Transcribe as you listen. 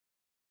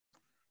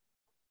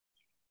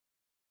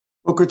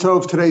Boker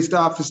Tov, today's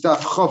daf is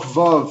daf Chof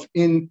Vav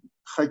in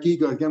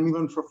Chagiga. Again, we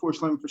learned for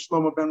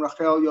Shlomo ben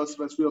Rachel, Yosef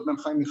Esriel ben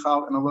Chaim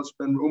Michal, and Elazar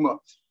ben Ruma.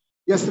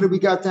 Yesterday we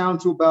got down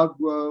to about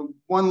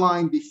one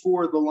line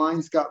before the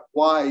lines got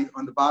wide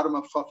on the bottom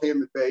of Chof Hey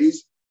Beis.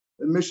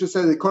 The Mishnah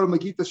said they call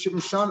Magita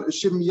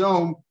Shivim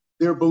Yom.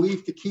 They're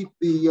believed to keep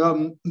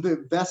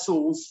the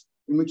vessels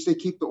in which they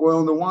keep the oil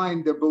and the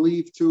wine. They're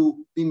believed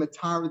to be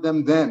matar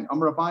them then.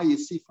 Amar Abaye, you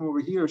see from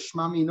over here,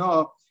 Shmami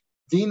Na.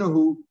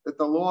 Dinahu, that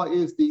the law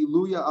is the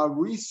Luya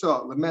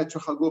Arisa,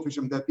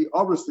 that the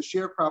Aris, the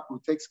sharecropper who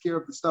takes care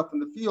of the stuff in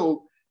the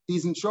field,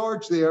 he's in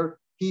charge there.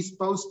 He's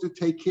supposed to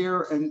take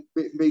care and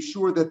make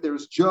sure that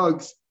there's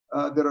jugs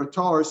that are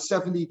tar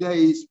 70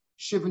 days,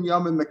 Shivin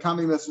Yom and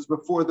Mekami, this is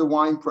before the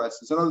wine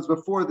presses. In other words,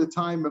 before the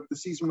time of the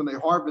season when they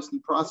harvest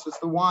and process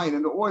the wine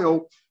and the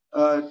oil,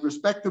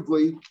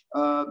 respectively,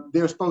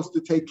 they're supposed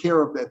to take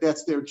care of that.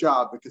 That's their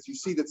job, because you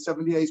see that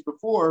 70 days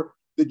before,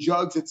 the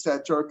jugs,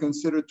 etc., are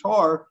considered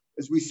tar,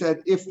 as we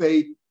said, if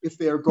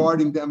they are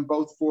guarding them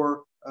both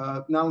for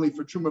not only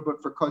for truma but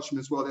for kachim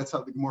as well. That's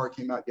how the Gemara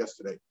came out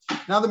yesterday.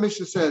 Now the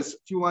Mishnah says a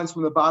few lines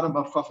from the bottom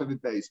of Chaf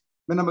Eved Beis.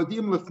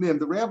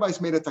 The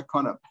rabbis made a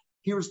takana.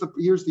 Here's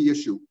the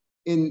issue.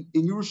 In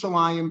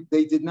Yerushalayim,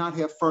 they did not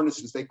have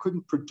furnaces. They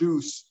couldn't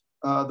produce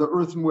the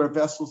earthenware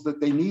vessels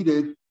that they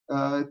needed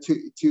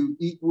to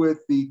eat with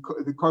the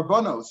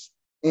karbonos.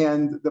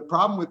 And the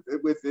problem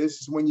with this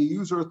is when you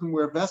use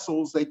earthenware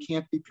vessels, they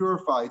can't be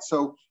purified.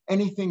 So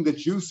anything, the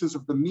juices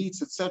of the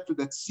meats, etc.,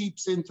 that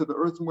seeps into the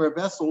earthenware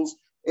vessels,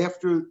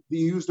 after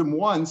you use them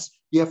once,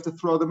 you have to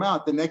throw them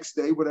out. The next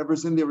day,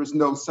 whatever's in there is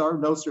nosar.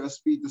 Nosar has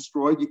to be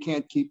destroyed. You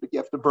can't keep it. You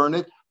have to burn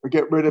it or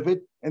get rid of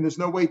it. And there's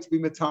no way to be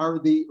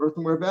matar the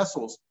earthenware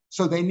vessels.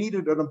 So they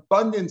needed an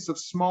abundance of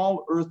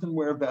small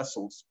earthenware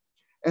vessels.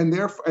 And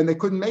they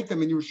couldn't make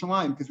them in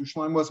Yerushalayim because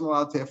Yerushalayim wasn't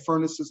allowed to have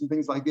furnaces and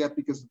things like that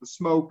because of the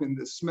smoke and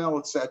the smell,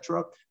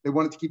 etc. They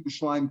wanted to keep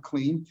Yerushalayim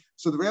clean.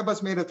 So the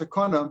rabbis made a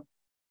takana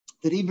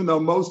that even though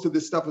most of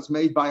this stuff is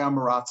made by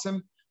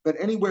Amaratzim, but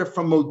anywhere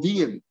from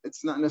Modi'in,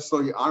 it's not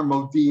necessarily our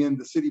Modi'in,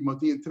 the city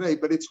Modi'in today,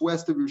 but it's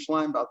west of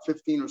Yerushalayim, about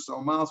 15 or so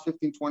miles,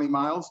 15, 20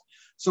 miles.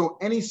 So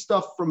any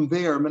stuff from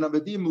there,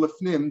 Menavadim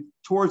Lefnim,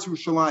 towards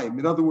Yerushalayim,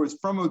 in other words,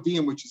 from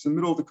Modi'in, which is the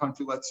middle of the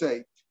country, let's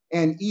say,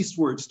 and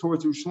eastwards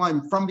towards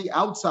Yerushalayim, from the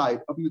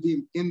outside of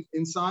Modi'in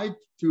inside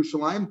to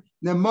Yerushalayim,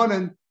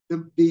 Nemonin,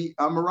 the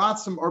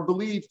Amaratzim are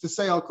believed to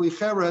say al kli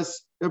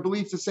cheres, they're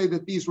believed to say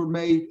that these were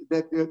made,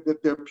 that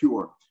they're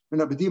pure.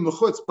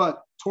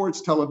 But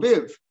towards Tel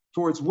Aviv,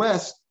 towards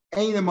west,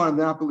 they're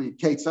not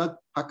believed. Ketzad,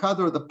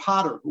 Hakadar, the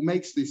potter who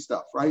makes this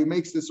stuff, right? He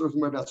makes this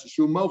earthenware vessel.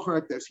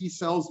 He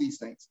sells these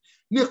things.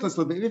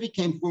 If he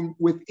came from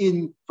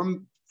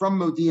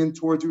Modi'in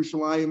towards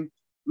Yerushalayim,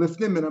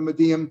 Lifnim and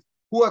Modi'in,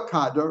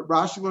 Huakadar,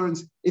 Rashi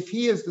learns, if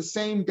he is the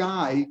same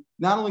guy,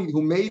 not only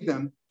who made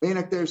them,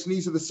 and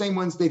these are the same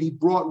ones that he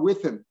brought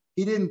with him.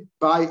 He didn't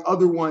buy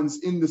other ones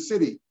in the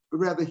city, but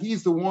rather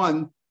he's the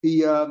one.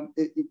 We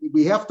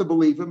have to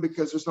believe him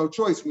because there's no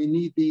choice. We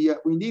need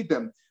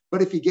them.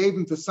 But if he gave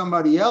them to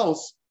somebody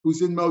else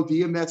who's in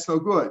Modi'in, that's no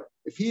good.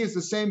 If he is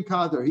the same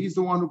Kadar, he's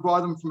the one who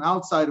brought them from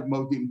outside of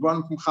Modi'in, brought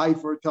them from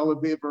Haifa or Tel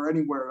Aviv or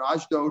anywhere,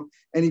 Ashdod,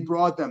 and he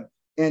brought them.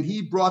 And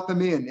he brought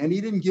them in, and he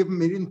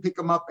didn't pick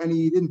them up, and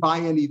he didn't buy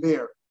any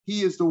there.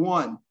 He is the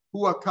one.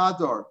 Hua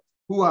Kadar,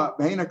 Hua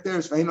Vehenak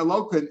Deres, Vehena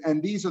Lokan,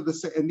 and these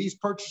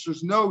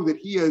purchasers know that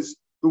he is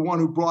the one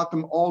who brought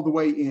them all the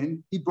way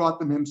in. He brought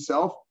them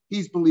himself.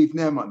 He's believed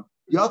Neman.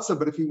 Yatsa,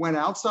 but if he went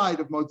outside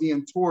of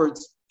Modi'in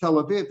towards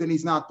Tel Aviv, then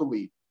he's not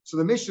believed. So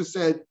the Mishnah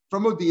said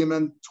from Modi'in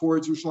and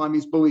towards Yerushalayim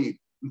he's believed.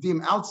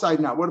 Modi'in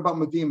outside now. What about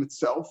Modi'in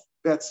itself,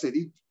 that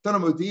city? It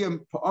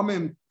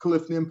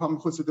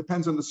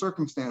depends on the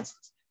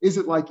circumstances. Is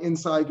it like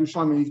inside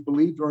Yerushalayim he's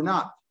believed or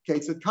not?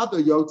 If a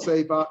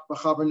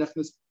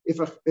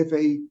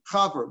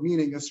chaver,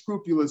 meaning a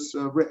scrupulous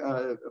a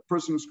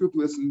person who's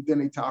scrupulous in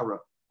Dinei Tara,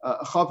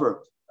 a chaver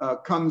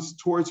comes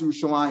towards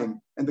Yerushalayim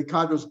and the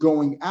kadar is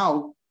going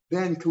out,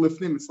 then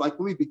kalifnim, it's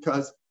likely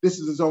because this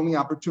is his only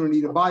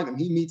opportunity to buy them.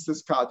 He meets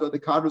this kadar, the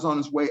kadar is on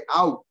his way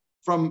out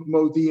from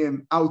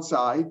Modi'in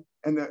outside,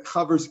 and the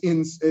chaver's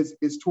in is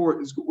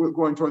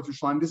going towards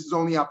Yerushalayim. This is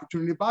only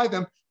opportunity to buy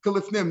them.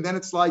 Kalifnim, then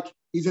it's like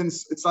he's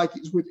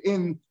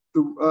within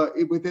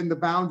the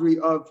boundary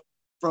of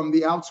from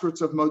the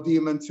outskirts of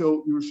Modi'in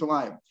until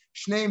Yerushalayim.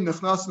 Shneim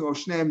nechnasim or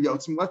shneim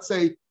yotzim. Let's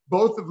say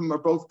both of them are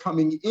both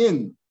coming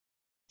in.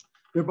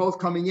 They're both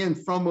coming in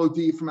from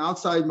Modi'in, from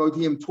outside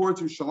Modi'in towards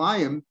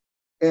Yerushalayim,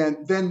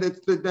 and then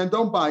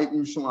don't buy it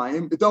in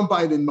Yerushalayim. Don't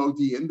buy it in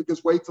Modi'in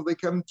because wait till they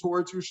come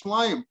towards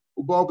Yerushalayim.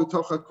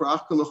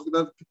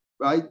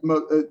 Right?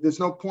 There's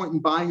no point in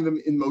buying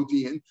them in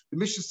Modi'in. The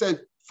Mishnah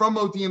said from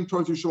Modi'in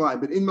towards Yerushalayim,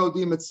 but in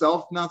Modi'in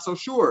itself, not so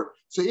sure.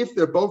 So if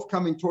they're both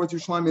coming towards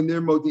Yerushalayim and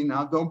they're Modi'in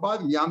now, don't buy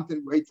them.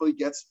 Yamtin, wait till he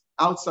gets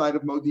outside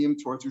of Modi'in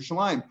towards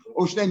Yerushalayim.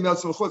 Or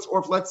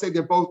if let's say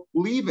they're both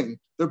leaving,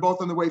 they're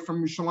both on the way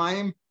from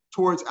Yerushalayim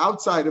towards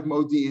outside of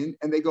Modi'in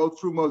and they go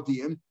through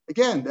Modi'in.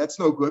 Again, that's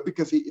no good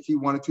because if he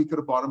wanted to, he could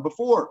have bought them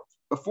before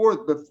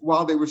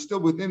while they were still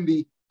within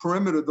the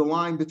perimeter, the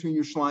line between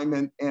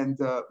Yerushalayim and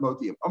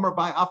Modi'im. Amar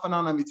by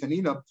Afanana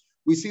Mitanina.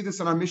 We see this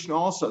in our Mishnah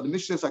also. The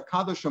Mishnah says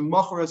Hakadosh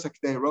Mocharas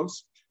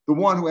Hakderos, the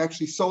one who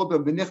actually sold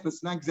them.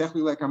 V'nichnas, not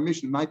exactly like our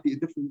Mishnah, it might be a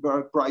different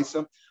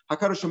brisa.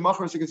 Hakadosh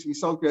Mocharas against he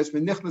sold Gres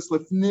V'nichnas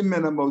Lefnim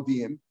Mena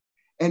Modi'im,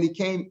 and he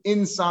came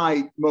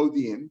inside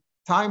Modi'im.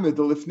 Timer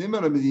the Lefnim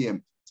Mena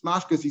Modi'im. It's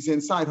mashma because he's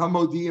inside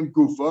Hamodi'im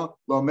Gufa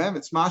Lomem.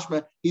 It's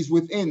mashma he's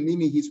within,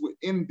 meaning he's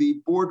within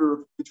the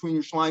border between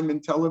Yerushalayim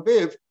and Tel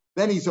Aviv.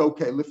 Then he's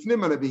okay.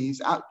 Lefnim Mena,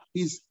 he's out.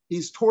 He's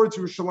towards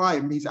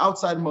Yerushalayim. He's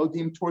outside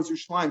Modi'im towards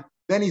Yerushalayim.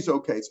 Then he's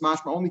okay. It's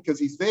mashma only because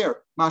he's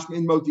there. Mashma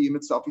in Modi'im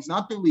itself. He's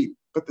not believed.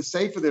 But the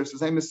sefer there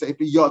says, "I'm a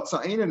sefer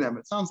Yotza'einem."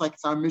 It sounds like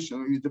it's our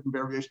mission, maybe a different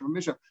variation of a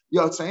mission.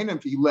 Yotza'einem.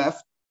 If he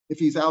left, if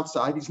he's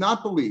outside, he's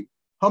not believed.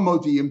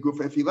 Hamodi'im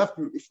Gufa. If he left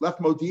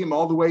Modi'im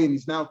all the way and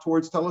he's now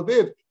towards Tel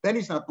Aviv, then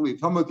he's not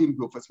believed. Hamodi'im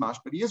Gufa. It's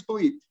mashma, but he is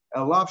believed.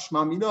 Elav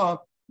Shma Mina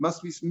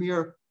must be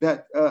smear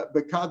that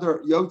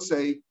Bekadar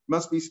Yotze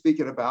must be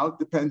speaking about.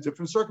 Depends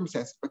different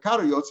circumstances.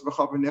 Bekadar Yotze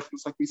v'chaver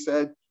nichnas, like we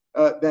said,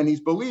 then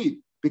he's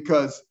believed.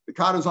 Because the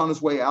Kadar's on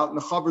his way out and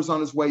the Chaver's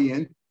on his way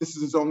in. This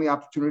is his only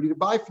opportunity to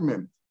buy from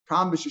him.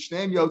 And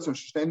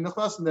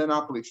they're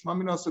not believed.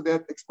 So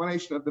that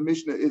explanation of the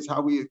Mishnah is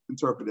how we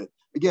interpret it.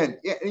 Again,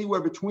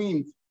 anywhere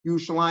between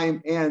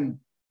Yerushalayim and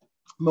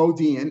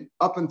Modi'in,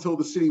 up until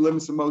the city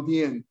limits of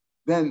Modi'in,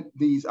 then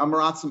these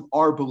Amaratzim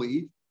are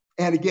believed.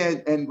 And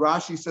again, and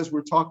Rashi says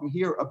we're talking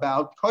here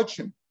about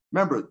Kachim.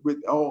 Remember, with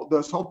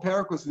this whole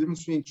parak was the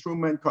difference between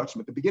Truma and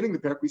Kachim. At the beginning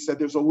of the parak, we said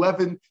there's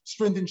 11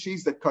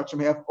 stringencies that Kachim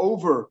have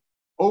over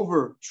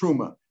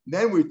Truma.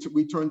 Then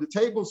we turned the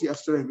tables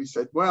yesterday. We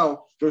said,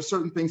 well, there are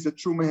certain things that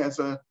Truma has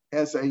a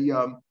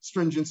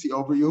stringency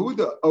over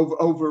Yehuda,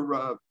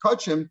 over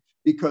Kachim,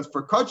 because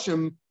for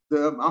Kachim,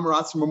 the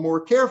Amaratzim are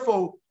more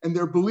careful and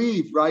they're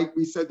believed, right?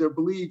 We said they're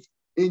believed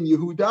in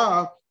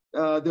Yehuda,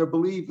 they're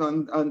believed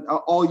on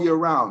all year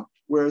round.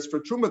 Whereas for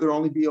Truma, they're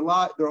only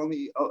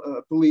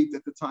believed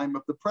at the time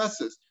of the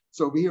presses.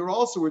 So over here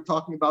also we're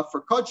talking about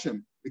for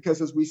Kachim,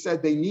 because as we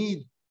said, they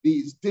need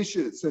these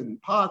dishes and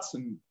pots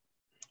and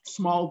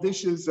small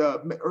dishes,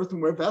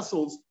 earthenware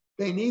vessels.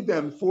 They need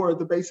them for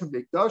the base of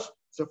Mikdash.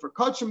 So for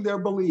Kachim, they're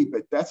believed.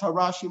 But that's how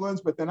Rashi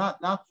learns, but they're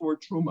not for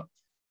Truma.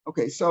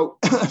 Okay, so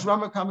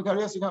Tana.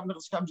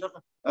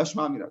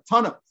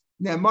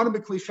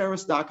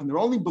 And they're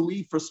only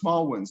believed for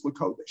small ones,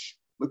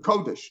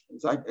 Lakodesh,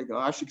 as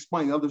I should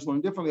explain, others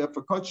learn differently.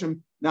 For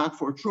Kachim, not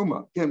for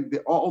Truma. Again,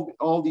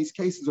 all these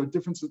cases are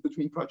differences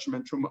between Kachim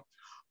and Truma.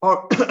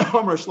 Or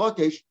Amar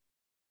Shlakesh,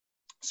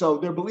 so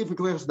they're believed for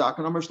Klichas Dak,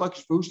 and Amar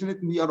Shlakesh,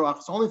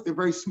 only if they're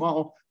very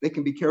small, they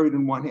can be carried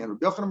in one hand.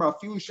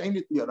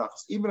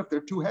 Even if they're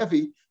too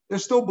heavy, they're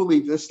still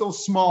believed. They're still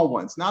small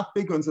ones, not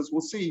big ones, as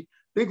we'll see.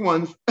 Big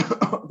ones,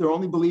 they're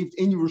only believed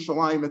in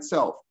Yerushalayim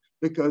itself,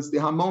 because the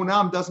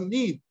Hamonam doesn't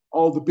need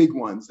all the big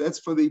ones. That's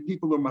for the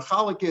people who are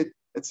Machalakit,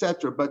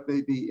 etc. But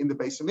they be in the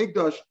base of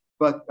Mikdash.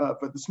 But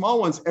for the small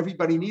ones,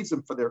 everybody needs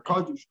them for their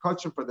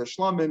Kachim, for their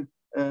Shlamim.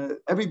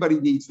 Everybody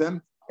needs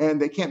them,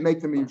 and they can't make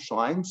them in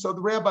Yerushalayim. So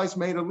the rabbis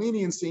made a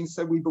leniency and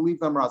said, we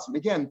believe the Amaratzim.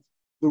 Again,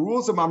 the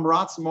rules of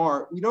Amaratzim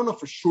are, we don't know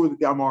for sure that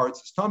the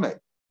Amaratz is Tameh.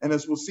 And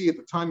as we'll see at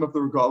the time of the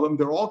Regalim,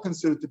 they're all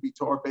considered to be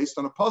Torah based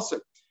on a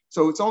pasuk.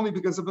 So it's only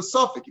because of a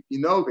suffix. If you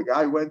know the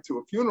guy went to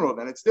a funeral,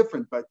 then it's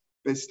different. But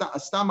the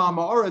Stam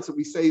Amaretz that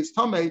we say is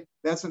Tameh,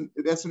 that's an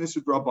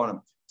Issur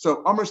Drabanan.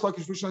 So Amar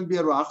Shlakish Rishon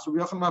B'Yarach, so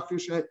Riyachan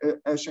Mafrish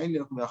Shein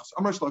Nechmech.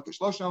 Amar Shlakish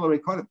Lo Shnei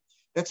L'Reikonim.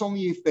 That's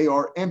only if they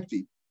are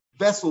empty.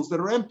 Vessels that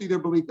are empty, they're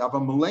believed to have a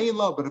Malayin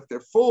law, but if they're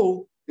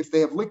full, if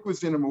they have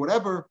liquids in them or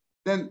whatever,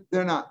 then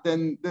they're not.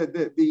 Then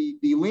the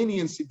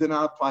leniency did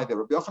not apply there.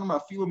 Rabbi Yochanan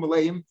Afilu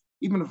Malayim,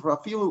 even if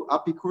Afilu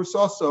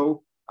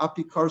Apikursoso,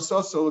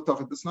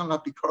 it's not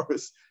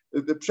Apikaris.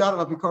 The pshat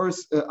of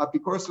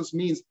Apikursos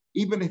means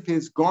even if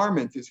his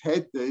garment, his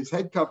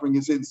head covering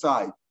is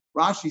inside.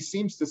 Rashi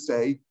seems to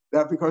say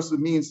that because it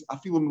means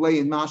afilu mlei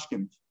and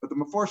mashkin. But the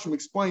Meforshim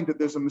explained that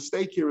there's a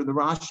mistake here in the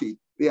Rashi.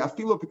 The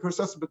afilu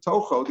pikursos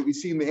betocho that we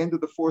see in the end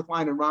of the fourth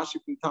line in Rashi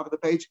from the top of the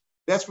page,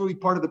 that's really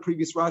part of the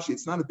previous Rashi.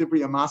 It's not a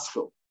dibri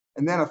amaschil.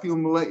 And then afilu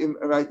mlei,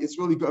 right? It's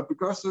really good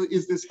because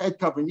is this head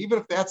covering, even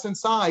if that's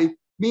inside,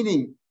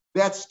 meaning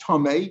that's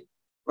tamei,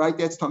 right?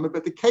 That's tamei.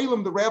 But the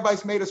kalim, the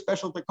rabbis made a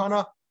special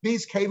takana.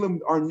 These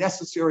kalim are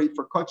necessary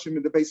for kachim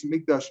in the base of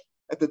Mikdash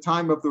at the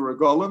time of the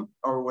regalim,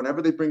 or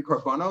whenever they bring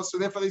karbanos. So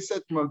therefore they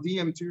said from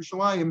Modi'im to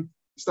Yerushalayim,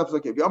 stuff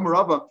like that. Even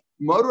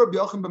Rabbi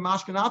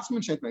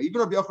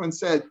Yochanan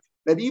said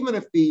that even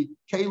if the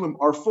kalim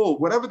are full,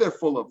 whatever they're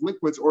full of,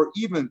 liquids or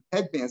even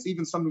headbands,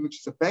 even something which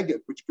is a beget,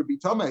 which could be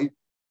tamei,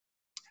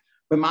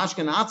 but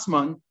mashkin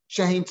atzman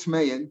shehin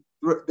tmein,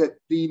 that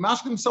the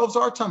mashkin themselves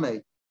are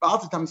tamei.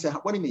 What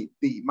do you mean?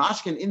 The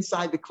mashkin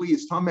inside the kli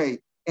is tamei,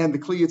 and the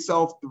kli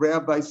itself, the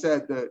rabbi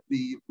said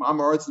the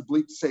Amaretz is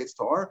believed to say it's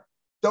tar.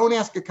 Don't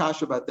ask a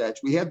kasha about that.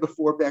 We had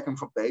before back in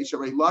Chafei,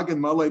 Sharei Lagan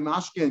Malay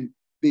Mashkin,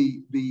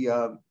 the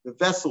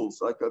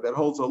vessels like that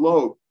holds a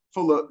load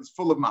full of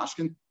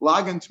mashkin.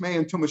 Lagan Tmei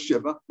and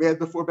Tumashiva. We had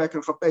before back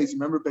in Chafei.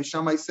 Remember, Beis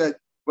Shammai said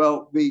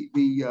Well,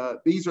 these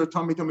are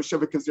Tomei Tomei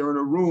because they're in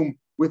a room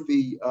with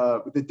the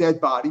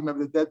dead body.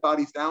 Remember, the dead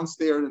body's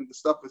downstairs and the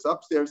stuff is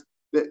upstairs.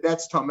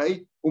 That's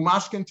Tomei.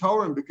 Umashkin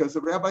Torim, because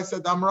the rabbi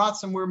said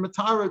Amratzim were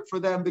matarit for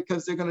them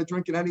because they're going to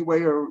drink it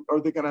anyway or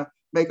they're going to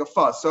make a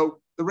fuss. So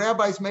the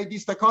rabbis made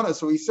these takonas.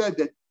 So he said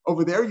that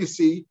over there you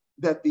see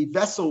that the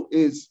vessel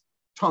is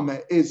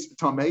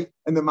Tameh,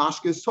 and the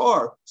mashka is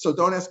tar. So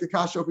don't ask a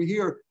kasha over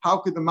here. How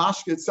could the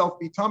mashka itself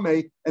be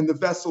Tameh and the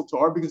vessel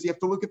tar? Because you have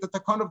to look at the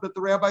takana that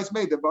the rabbis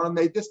made. The Baran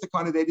made this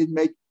takana, they didn't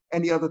make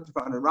any other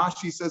takana. And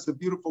Rashi says the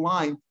beautiful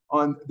line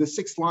on the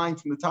 6th line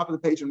from the top of the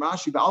page in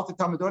Rashi,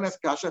 don't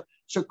ask kasha,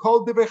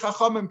 shekol divrei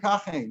chachamim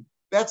kachein.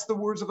 That's the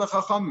words of the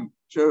chachamim.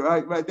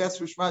 Right, that's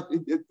Rishmat.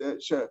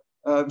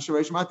 He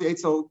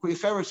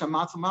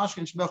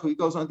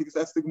goes on because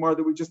that's the Gemara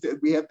that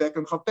we have back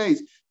on Chafez.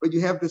 But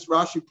you have this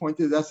Rashi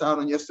pointed us out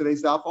on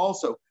yesterday's daf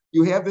also.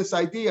 You have this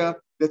idea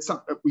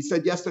that we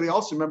said yesterday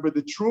also. Remember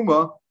the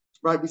truma,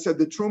 right? We said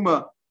the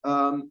truma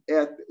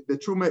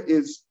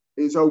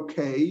is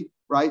okay,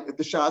 right? At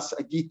the Shas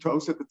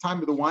Agitos, at the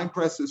time of the wine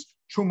presses,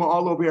 truma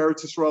all over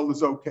Eretz Yisrael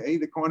is okay.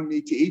 The Kohanim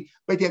need to eat,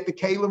 but yet the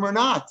Kalim are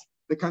not.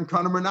 The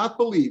Kankanim are not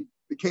believed.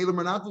 The Kalim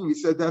are not believed.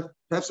 We said that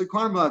perhaps the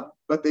Kohanim,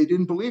 but they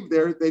didn't believe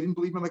there. They didn't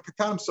believe in the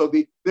Kakanim. So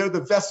the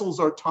vessels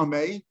are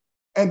Tameh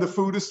and the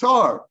food is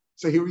tar.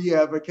 So here you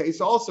have a case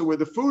also where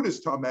the food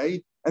is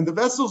Tameh and the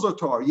vessels are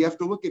tar. You have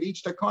to look at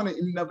each takana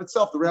in and of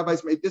itself. The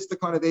rabbis made this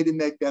takana, they didn't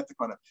make that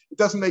takana. It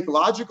doesn't make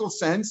logical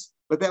sense,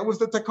 but that was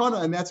the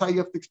takana, and that's how you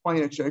have to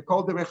explain it.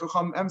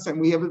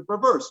 We have it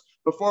reversed.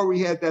 Before we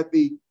had that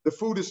the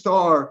food is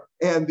tar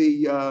and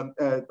the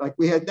like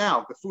we had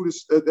now. The food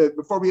is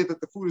before we had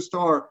that the food is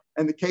tar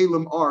and the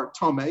kalim are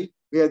tameh.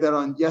 We had that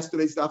on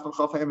yesterday's daf on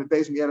Chaf Hamid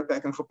Beis, and we had it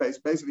back on Chaf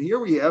Beis. Basically, here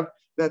we have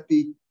that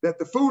the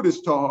food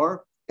is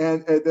tar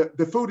and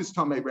the food is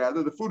tameh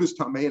rather. The food is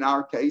tameh in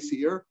our case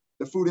here.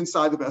 The food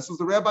inside the vessels.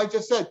 The rabbi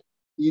just said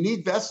you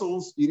need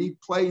vessels, you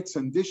need plates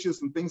and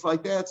dishes and things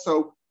like that.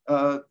 So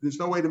there's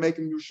no way to make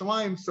them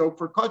Yerushalayim. So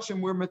for kachim,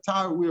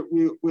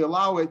 we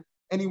allow it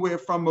anywhere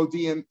from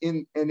Modi'im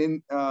in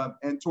and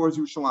towards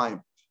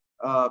Yerushalayim.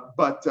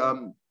 But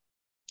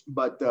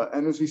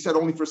and as we said,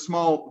 only for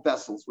small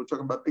vessels. We're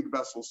talking about big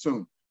vessels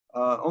soon.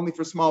 Only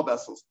for small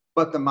vessels.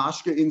 But the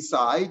mashka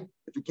inside,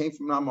 if it came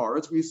from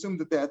Namoritz, we assume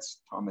that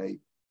that's Tameh.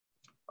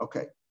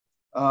 Okay.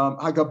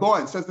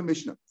 Hagaboin, says the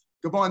Mishnah.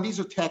 Gaboin, these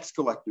are tax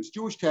collectors,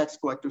 Jewish tax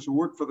collectors who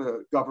work for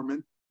the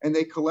government, and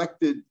they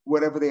collected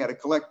whatever they had to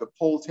collect, the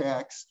poll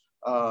tax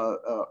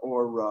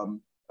or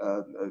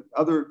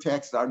other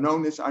taxes are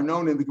known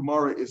in the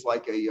Gemara is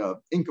like a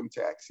income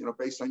tax,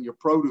 based on your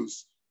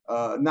produce.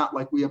 Not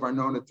like we have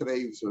Arnona today,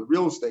 it's a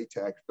real estate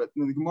tax, but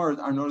in the Gemara,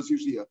 Arnona is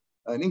usually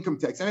an income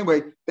tax.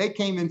 Anyway, they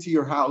came into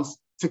your house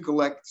to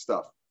collect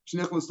stuff. They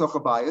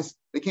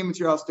came into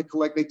your house to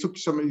collect, they took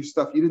some of your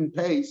stuff. You didn't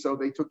pay, so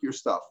they took your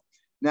stuff.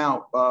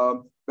 Now,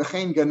 or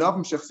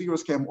ganavim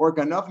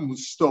who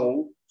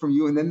stole from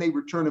you, and then they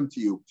return them to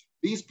you.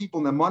 These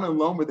people, Naman and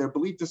Lomer, they're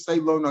believed to say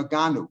lo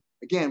naganu.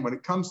 Again, when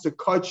it comes to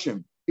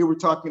kachim, here we're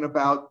talking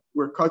about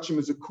where kachim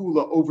is a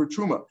kula over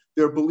truma.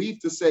 They're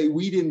believed to say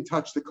we didn't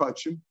touch the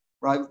kachim,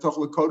 right? Says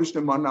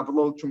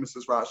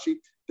Rashi.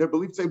 They're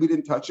believed to say we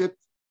didn't touch it.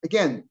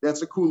 Again,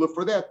 that's a kula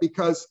for that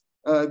because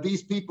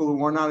these people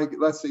who are not,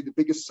 let's say, the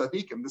biggest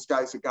tzaddikim, this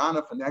guy's a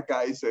ganaf and that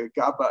guy is a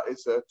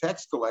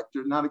tax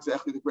collector, not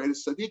exactly the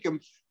greatest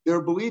tzaddikim.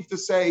 They're believed to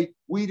say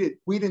we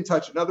didn't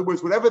touch it. In other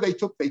words, whatever they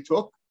took,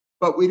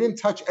 but we didn't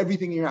touch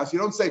everything in your house. You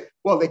don't say,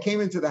 well, they came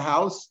into the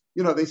house,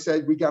 they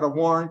said we got a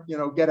warrant,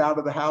 get out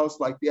of the house.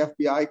 Like the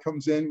FBI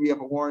comes in, we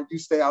have a warrant, you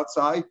stay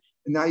outside,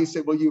 and now you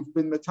say, well, you've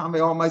been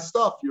matame all my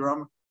stuff.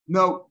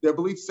 No, they're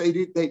believed to say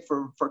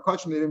for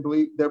kachim they didn't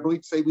believe. They're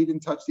believed to say we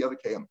didn't touch the other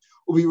kayam.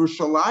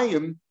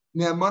 Yerushalayim.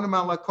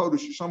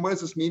 What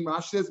does this mean?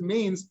 Rashi says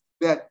means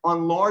that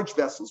on large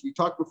vessels, we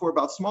talked before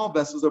about small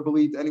vessels are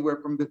believed anywhere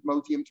from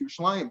Motium to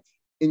Yerushalayim.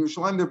 In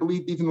Yerushalayim, they're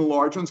believed even the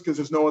large ones because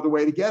there's no other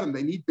way to get them.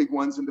 They need big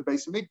ones in the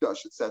base of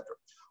Mikdash, etc.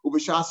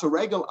 Ubashasa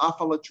regel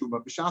afala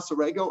truma. Bashasa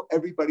regel,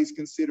 everybody's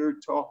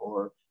considered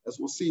tahor, as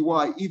we'll see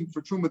why. Even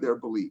for truma, they're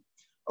believed.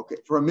 Okay,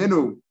 for a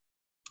minu.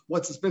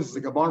 What's this business?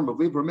 The Gabarim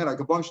believe for a minute.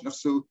 Gabarim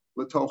nafsu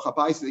l'to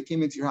Chabai. So they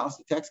came into your house,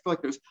 the tax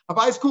collectors.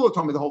 Chabai is cool.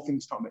 Told me the whole thing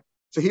is told me.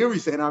 So here we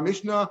say in our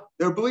Mishnah,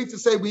 they're believed to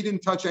say we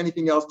didn't touch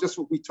anything else, just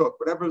what we took.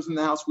 Whatever was in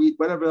the house,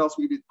 whatever else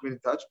we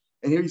didn't touch.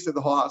 And here you said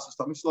the whole house is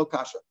tummy. Slow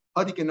kasha.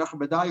 If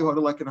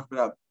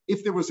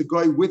there was a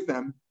guy with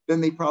them,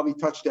 then they probably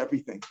touched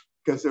everything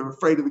because they're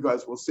afraid of the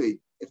guys. We'll see.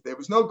 If there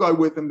was no guy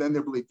with them, then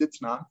they're believed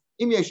it's not.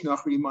 If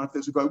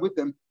there's a guy with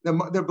them, then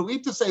they're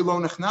believed to say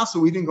lo nechnasu.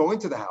 We didn't go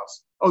into the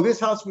house. Oh, this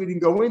house we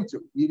didn't go into.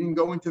 You didn't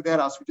go into that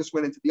house. We just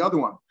went into the other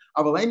one.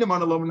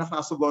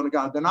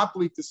 They're not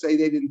believed to say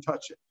they didn't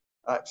touch it.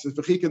 Says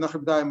but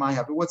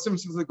what's the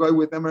difference? A guy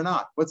with them or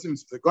not? What's the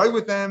difference? A guy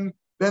with them,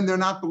 then they're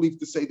not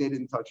believed to say they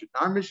didn't touch it.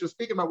 Our Mishnah is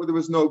speaking about where there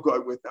was no guy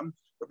with them.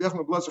 They're afraid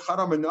of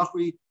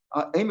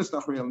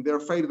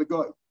the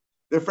guy.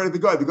 They're afraid of the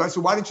guy. The guy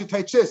said, why didn't you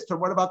touch this?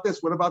 What about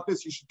this? What about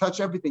this? You should touch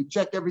everything.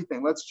 Check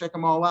everything. Let's check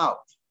them all out.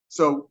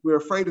 So we're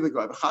afraid of the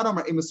guy.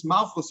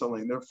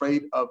 They're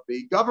afraid of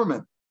the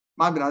government.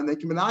 And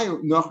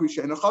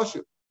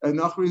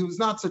Nachri, who's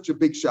not such a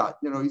big shot,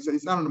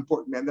 he's not an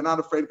important man. They're not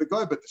afraid of the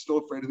guy, but they're still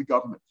afraid of the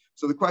government.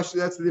 So the question,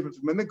 that's the difference.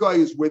 When the guy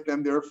is with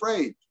them, they're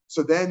afraid.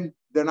 So then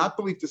they're not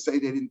believed to say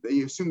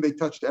they assume they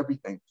touched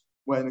everything.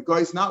 When the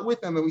guy's not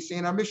with them, and we see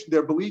in our mission,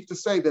 they're believed to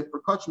say that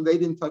for Kachim, they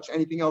didn't touch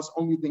anything else,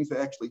 only things they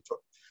actually took.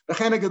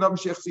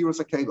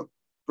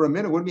 For a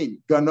minute, what do you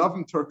mean?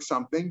 Ganavim took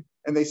something,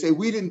 and they say,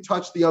 we didn't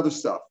touch the other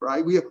stuff,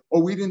 right? We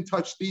didn't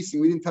touch these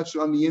things, we didn't touch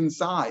it on the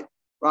inside.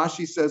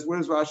 Rashi says, what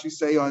does Rashi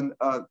say on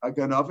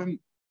Ganavim?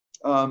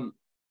 Yeah.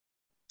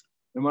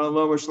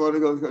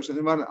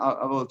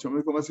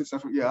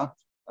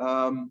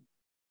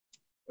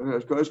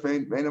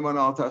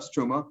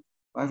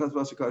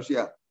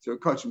 So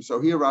Kachim.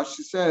 So here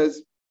Rashi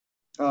says,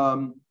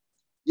 So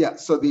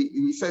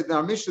we said in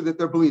our Mishnah that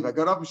they're believed.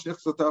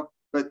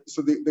 But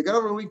so the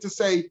Ganav are willing to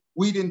say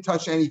we didn't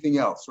touch anything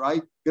else,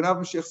 right?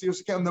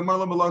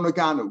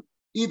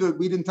 Either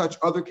we didn't touch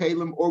other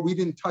kalim or we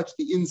didn't touch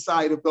the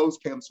inside of those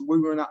kalim, so we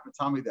were not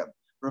matami them.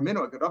 For a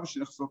minute,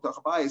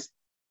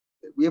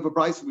 we have a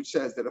price which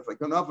says that if a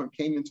Ganav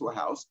came into a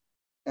house,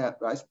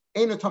 the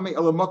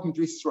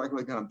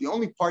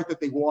only part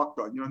that they walked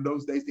on, in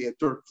those days they had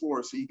dirt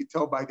floors, so you could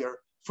tell by their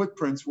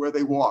footprints where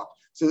they walked.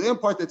 So the only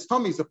part that's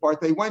tummy is the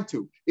part they went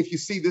to. If you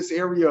see this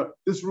area,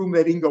 this room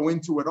they didn't go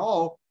into at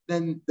all,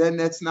 then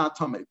that's not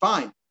tummy.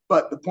 Fine.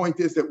 But the point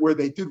is that where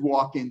they did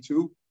walk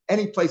into,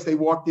 any place they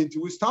walked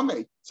into is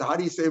tummy. So how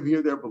do you say over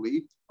here they're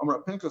believed?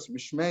 Amar Pinchas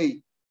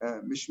Mishmei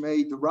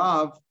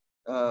Derav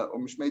or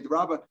Mishmei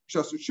Deraba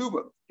Shasu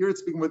Tshuva. Here it's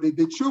speaking where they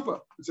did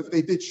Tshuva. Because if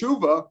they did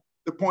Tshuva,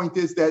 the point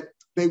is that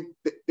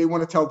they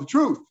want to tell the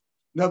truth.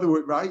 In other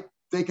words, right?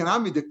 They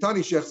returned the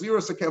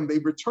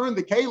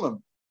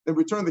kalim. They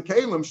returned the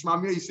kalim.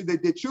 Shmamir, you see, they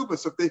did tshuva.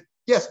 So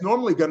if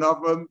normally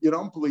Ganav, you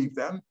don't believe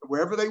them.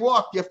 Wherever they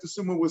walked, you have to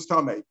assume it was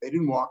tamei. They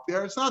didn't walk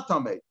there; it's not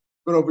tamei.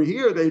 But over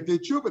here, they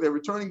did tshuva. They're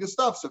returning the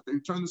stuff. So if they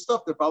return the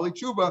stuff, they're bali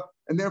tshuva,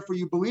 and therefore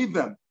you believe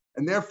them,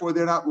 and therefore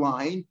they're not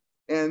lying.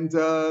 And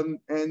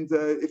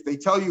if they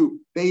tell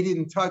you they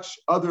didn't touch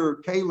other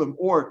kalim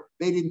or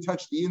they didn't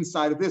touch the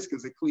inside of this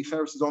because the kli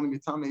cheres is only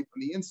mitame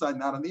from the inside,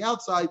 not on the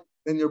outside,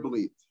 then you're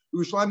believed.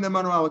 Yerushalayim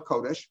nemanu al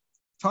kodesh,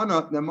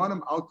 Tana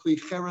nemanim al kli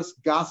cheres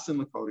gasim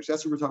l'kodesh.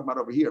 That's what we're talking about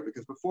over here.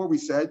 Because before we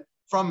said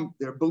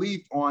they're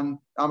believed on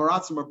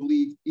Amaratzim are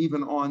believed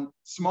even on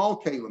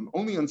small kalim,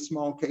 only on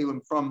small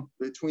kalim from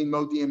between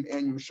Modi'im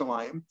and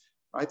Yerushalayim,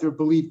 right? They're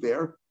believed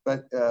there.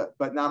 But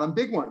not on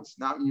big ones.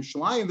 Now in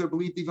Yerushalayim, they're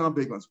believed even on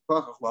big ones.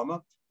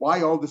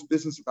 Why all this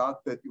business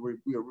about that we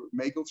are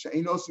making?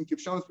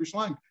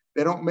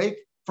 They don't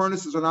make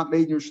furnaces are not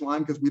made in Yerushalayim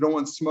because we don't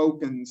want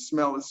smoke and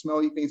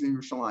smelly things in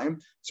Yerushalayim.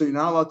 So you're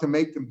not allowed to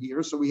make them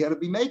here. So we had to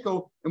be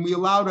makel, and we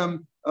allowed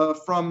them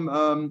from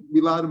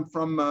Modi'im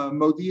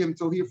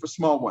till here for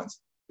small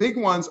ones. Big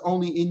ones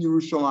only in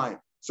Yerushalayim.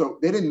 So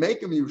they didn't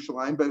make them in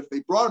Yerushalayim, but if they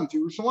brought them to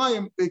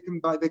Yerushalayim, they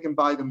can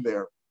buy them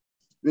there.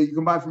 You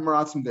can buy from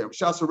Maratzim there.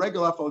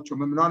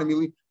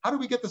 How do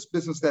we get this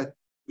business that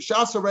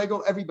Shasa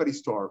Regel,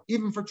 everybody's Torah,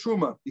 even for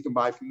Truma, you can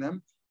buy from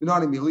them? The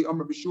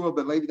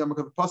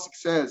Pasuk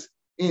says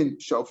in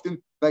Shoftim,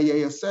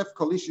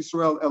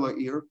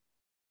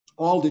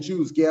 all the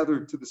Jews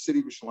gathered to the city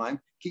of Yerushalayim,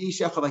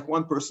 like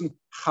one person,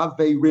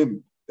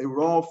 Chaverim. They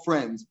were all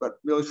friends, but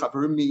really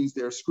Chaverim means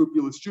they're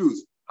scrupulous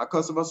Jews. The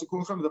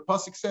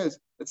Pasuk says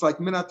it's like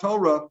Minat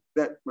Torah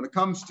that when it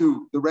comes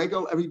to the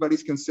Regel,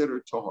 everybody's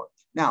considered Tohar.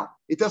 Now,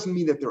 it doesn't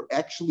mean that they're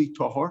actually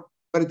Tohar,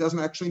 but it doesn't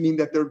actually mean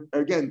that they're,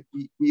 again,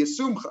 we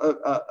assume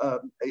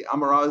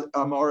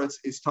Amaretz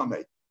is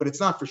Tameh, but it's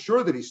not for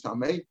sure that he's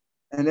Tameh,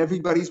 and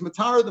everybody's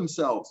Matar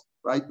themselves,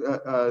 right?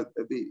 The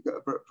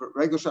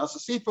Regel Shas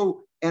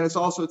Asifu, and it's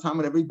also a time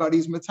when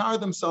everybody's Matar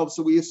themselves,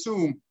 so we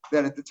assume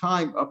that at the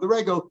time of the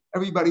Regel,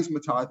 everybody's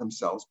Matar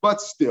themselves.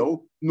 But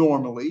still,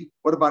 normally,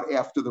 what about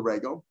after the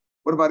Regel?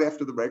 What about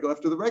after the Regel?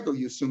 After the Regel,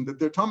 you assume that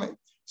they're Tameh.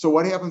 So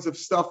what happens if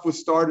stuff was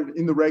started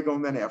in the Regel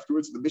and then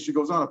afterwards? The Mishnah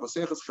goes on.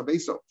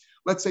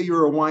 Let's say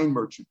you're a wine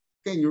merchant.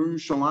 Okay, you're in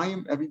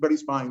Yerushalayim,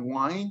 everybody's buying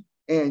wine,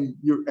 and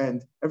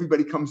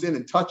everybody comes in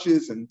and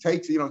touches and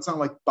takes. It's not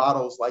like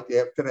bottles like they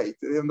have today.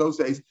 In those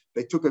days,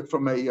 they took it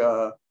from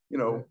a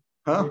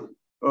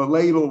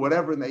ladle,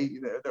 whatever, and they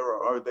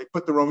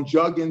put their own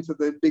jug into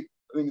the big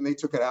thing and they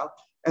took it out.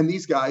 And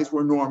these guys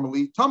were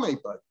normally tamei,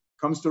 but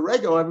comes to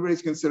Regel,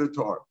 everybody's considered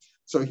Torah.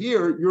 So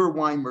here you're a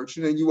wine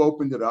merchant and you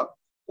opened it up.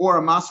 Or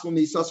a maskel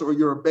misas, or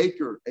you're a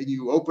baker and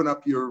you open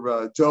up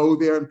your dough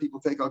there and people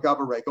take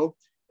al-gava regel.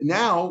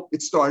 Now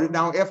it started.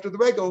 Now after the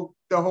regel,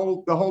 the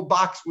whole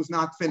box was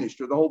not finished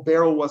or the whole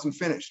barrel wasn't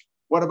finished.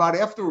 What about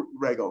after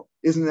regel?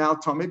 Isn't now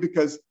tummy?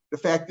 Because the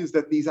fact is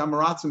that these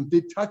Amaratzim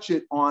did touch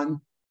it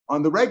on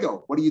the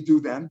regel. What do you do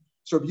then?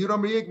 So if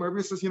Yudam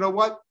says, you know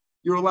what?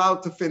 You're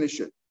allowed to finish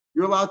it.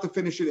 You're allowed to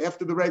finish it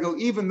after the regel,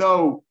 even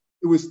though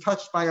it was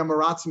touched by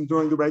Amaratzim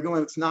during the regel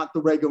and it's not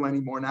the regel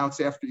anymore. Now it's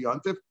after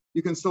Yontif.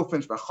 You can still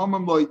finish. No,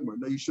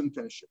 you shouldn't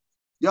finish it.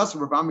 Yes,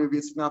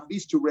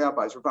 these two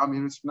rabbis, Rav Ami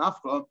and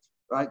Nafcha,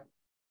 right?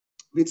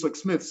 Yitzchak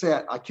Smith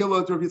sat.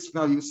 Akila Yitzchak.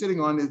 Now he was sitting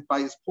on by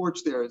his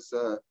porch there,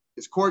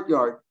 his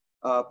courtyard.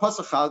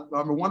 Pasachad.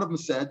 One of them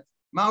said,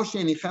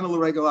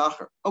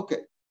 okay,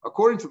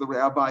 according to the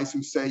rabbis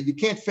who say you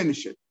can't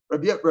finish it.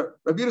 Rabbi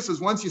Yehuda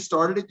says once you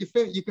started it,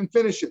 you can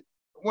finish it.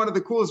 One of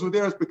the coolest with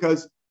there is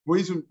because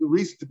the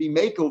reason to be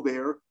makel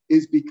there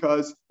is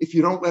because if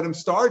you don't let him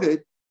start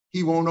it,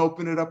 he won't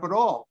open it up at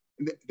all.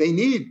 And they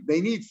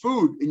need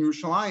food in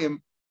Yerushalayim,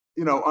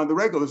 on the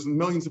regular. There's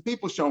millions of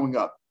people showing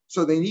up.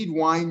 So they need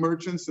wine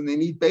merchants and they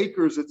need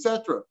bakers,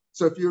 etc.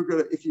 So if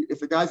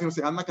the guy's going to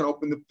say, I'm not going to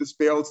open this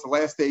barrel, it's the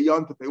last day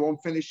Yom Tov, they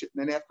won't finish it,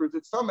 and then afterwards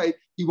it's Tamei,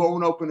 he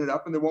won't open it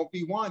up, and there won't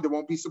be wine, there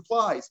won't be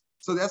supplies.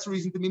 So that's the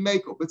reason to be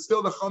makel. But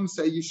still, the Chum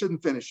say you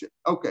shouldn't finish it.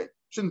 Okay,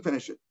 shouldn't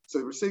finish it.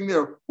 So we're sitting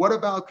there. What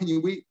about can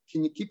you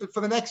keep it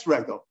for the next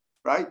regal?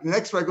 Right, the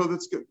next regal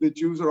the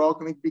Jews are all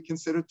going to be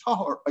considered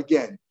tahor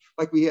again,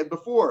 like we had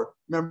before.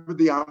 Remember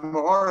the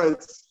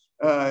Amoritz.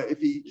 If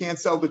he can't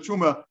sell the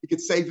truma, he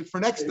could save it for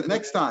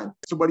next time.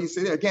 So what do you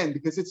say there? Again,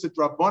 because it's a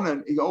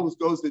drabanan, he always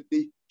goes that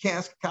the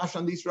can't cash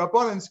on these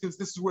drabanans because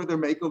this is where they're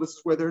makel, this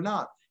is where they're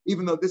not.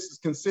 Even though this is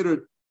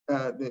considered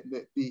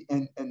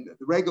the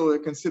regular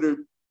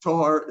considered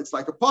tahor, it's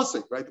like a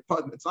pasuk, right?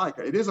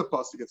 It is a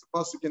pasuk. It's a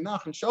pasuk in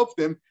Nach and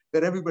Shoftim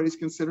that everybody's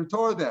considered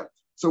tahor there.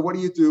 So what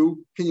do?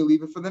 Can you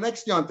leave it for the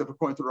next yontif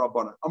according to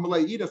Rabbanan?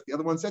 Amalei Yidach, the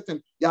other one said to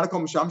him,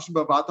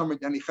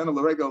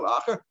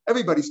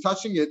 everybody's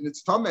touching it and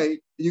it's tamei.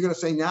 You're going to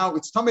say now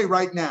it's tamei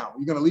right now.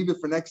 You're going to leave it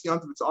for next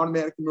yontif. It's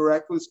automatically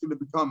miraculous. It's going to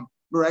become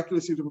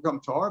miraculously to become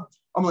tar.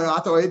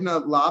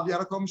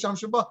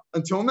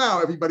 Until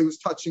now, everybody was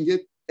touching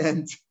it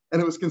and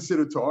it was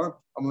considered tar.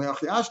 Until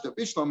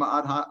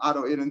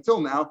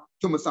now,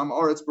 tumasam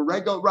oretz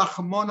beregel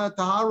rachmona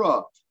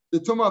tahara. The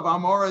Tumah of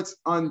Amoritz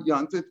on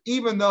Yantif,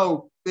 even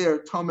though they're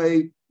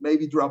Tamei,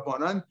 maybe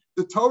Drabanan,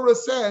 the Torah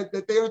said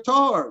that they are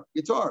Tar.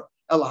 It's Tar.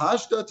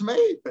 Elahashta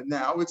Tamei, but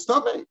now it's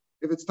Tamei.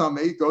 If it's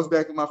Tamei, it goes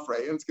back to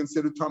Mafrei, and it's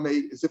considered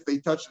Tamei as if they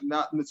touched it,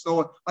 not, and it's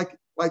no like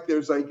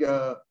there's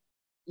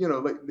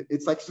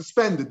it's like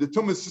suspended. The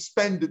Tumah is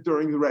suspended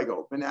during the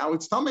regal, but now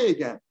it's Tamei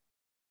again.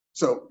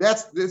 So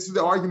this is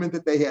the argument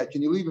that they had.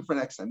 Can you leave it for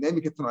next time? Then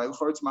we get to Noel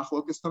Choretz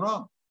Machlokas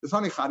Tanam. There's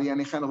honey Chadi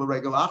and Echena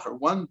L'Regel Acher.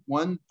 One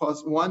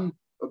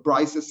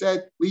Brisa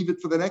said, leave it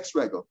for the next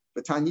regal.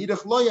 But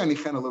Tanidach lo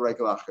yanichena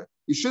l'regel acher.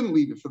 You shouldn't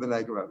leave it for the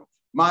next regal.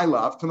 My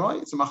love,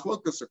 tonight it's a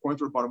machlokas according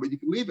to Rabbanan, but you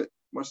can leave it.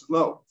 More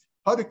low.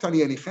 Hadik tani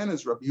yanichena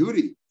is Rabbi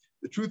Yehudi.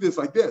 The truth is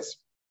like this.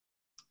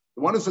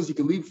 The one who says you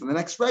can leave for the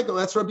next regal,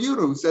 that's Rabbi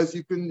Yehudi, who says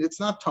you can. It's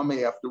not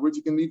tamei afterwards.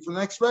 You can leave for the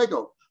next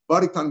regal.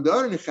 Hadik tani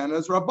yanichena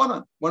is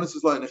Rabbanan. One who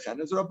says lo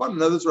yanichena is Rabbanan.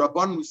 Another is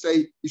Rabbanan who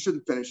say you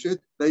shouldn't finish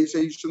it. They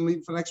say you shouldn't leave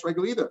it for the next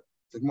regal either.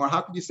 Like more,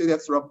 how could you say that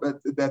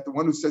the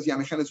one who says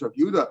Yanichen is Rabbi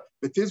Yehuda,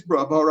 but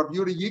Tizbra about Rabbi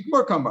Yehuda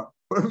Yigmar Kamar?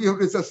 Rabbi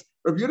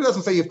Yehuda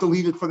doesn't say you have to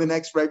leave it for the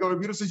next regal.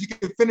 Rabbi Yehuda says you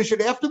can finish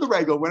it after the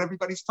regal when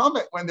everybody's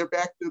tumah, when they're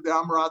back to the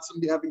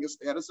Amaratzim having a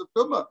status of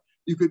tumah.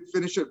 You could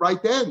finish it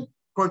right then.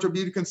 According to Rabbi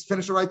Yehuda, you can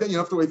finish it right then. You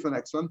don't have to wait for the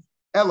next one.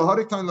 The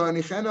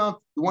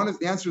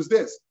answer is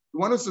this. The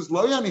one who says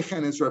Lo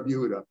Yanichen is Rabbi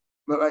Yehuda.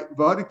 Rabbi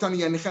Yehuda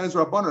says,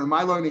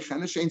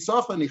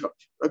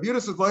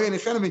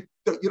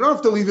 you don't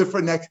have to leave it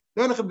for next.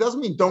 Doesn't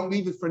mean don't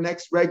leave it for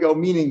next regal,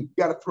 meaning you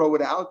got to throw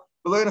it out.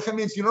 But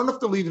means you don't have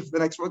to leave it for the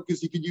next one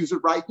because you could use it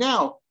right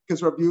now.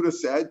 Because Rabbi Yehuda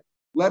said,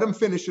 let them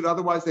finish it,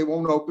 otherwise they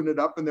won't open it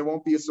up and there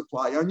won't be a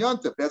supply on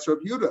Yontif. That's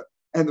Rabbi Yehuda.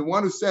 And the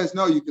one who says,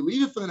 no, you can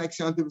leave it for the next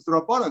Yontif is the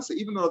Rabbanan. So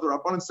even though the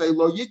Rabbanan say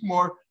Lo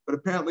Yigmor, but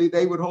apparently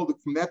they would hold it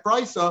from that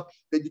brisa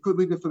that you could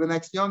leave it for the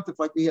next Yontif,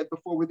 like we had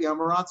before with the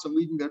Amaratzim,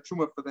 leaving their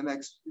Truma for the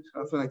next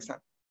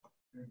time.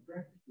 And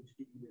practically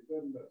speaking, they're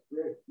talking about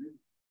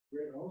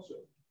bread also.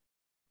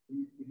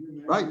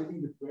 Right.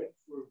 Leaving the bread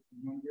for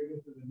one regal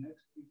to the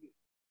next.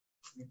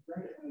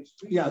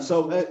 Yeah,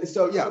 so but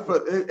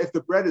if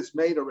the bread is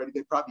made already,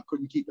 they probably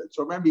couldn't keep it.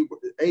 So remember,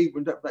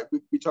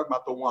 we talk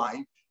about the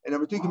wine, and then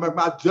we're talking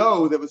about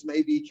dough that was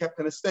maybe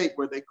kept in a state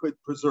where they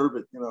could preserve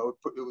it. It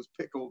was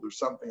pickled or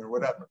something or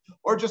whatever.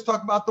 Or just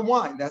talk about the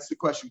wine. That's the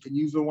question. Can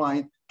you use the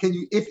wine? Can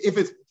you, if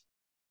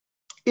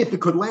it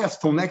could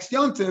last till next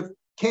Yontif,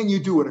 can you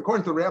do it?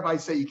 According to the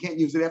rabbis, say you can't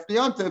use it after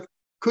Yontif.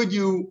 Could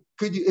you,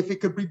 if it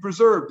could be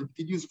preserved, if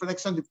you could use it for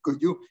next Yontif,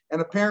 could you? And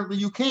apparently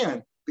you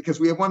can.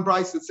 Because we have one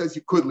brisa that says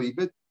you could leave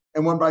it,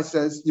 and one brisa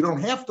says you don't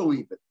have to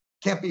leave it.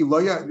 Can't be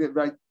loya,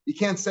 right? You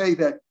can't say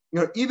that,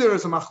 either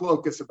there's a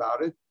machlokas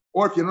about it,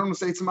 or if you don't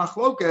say it's a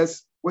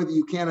machlokas, whether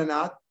you can or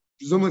not,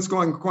 presumably it's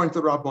going according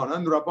to the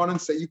Rabbanan. The Rabbanan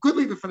say you could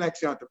leave it for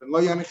next Yantif. And Lo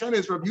Yanichen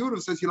is Rabbi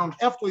Yehuda says you don't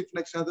have to leave for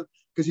next Yantif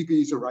because you can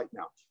use it right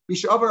now.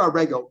 Mishavar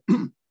Arego,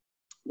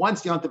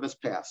 once Yantif has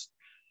passed,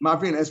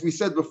 Mavrin, as we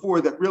said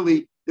before, that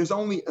really there's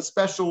only a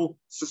special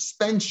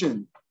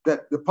suspension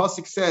that the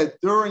pasuk said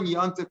during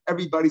Yontif,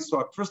 everybody's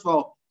taught. First of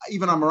all,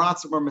 even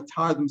Amaratzim are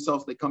matar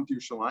themselves; they come to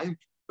Yerushalayim.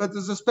 But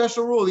there's a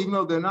special rule, even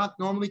though they're not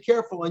normally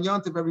careful on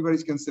Yontif,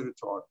 everybody's considered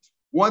taught.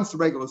 Once the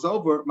regal is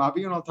over,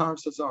 Ma'avir al Tar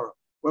Sazara.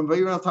 When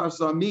Ma'avir al Tar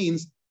Sazara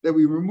means that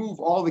we remove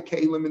all the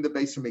kalim in the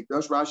base of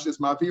Mikdash. Rashi says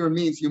Ma'avir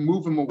means you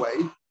move them away.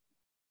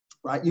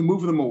 right? You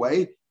move them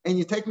away and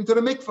you take them to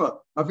the mikveh,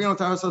 Avinu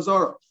Taras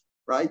Hazorah,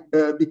 right?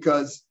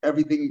 Because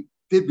everything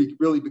did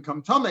really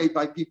become tamei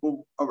by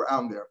people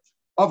around there.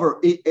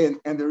 And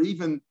there are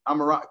even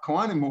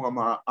Kohanim who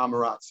are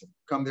Amaratzim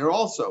come there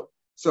also.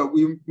 So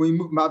we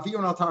move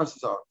Mavir Al Taras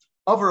Hazorah.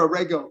 Over a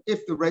regel,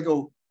 if the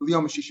regel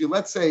Yom Shishi,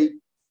 let's say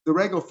the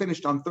regel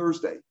finished on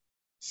Thursday.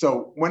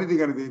 So when are they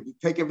going to do?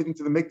 Take everything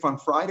to the mikvah on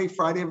Friday?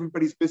 Friday,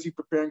 everybody's busy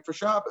preparing for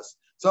Shabbos.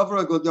 So over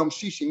regel Yom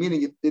Shishi,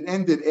 meaning it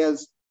ended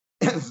as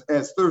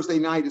Thursday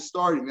night is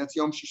starting. That's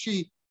Yom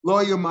Shishi. Lo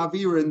Yom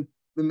Mavirin.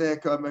 They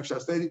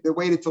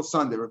waited till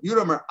Sunday.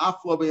 Even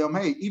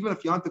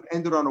if Yontif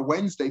ended on a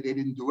Wednesday, they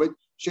didn't do it.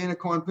 Shena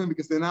Kohen Pim,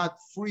 because they're not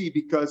free,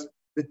 because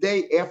the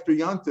day after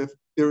Yontif,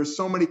 there are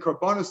so many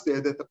karbonos there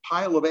that the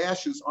pile of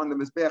ashes on the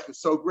Mizbech is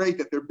so great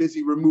that they're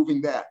busy removing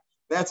that.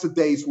 That's a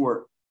day's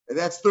work. And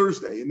that's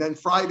Thursday. And then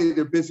Friday,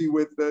 they're busy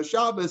with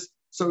Shabbos.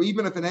 So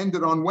even if it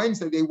ended on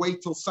Wednesday, they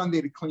wait till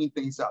Sunday to clean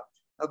things up.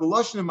 Now, the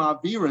Lashon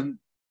Ma'avirin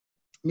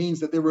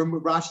means that they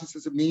remove, Rashi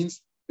says it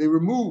means they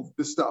remove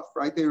the stuff,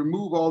 right? They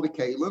remove all the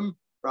kalim,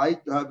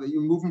 right?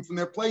 You move them from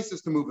their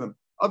places to move them.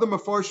 Other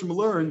Mefarshim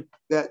learn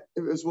that,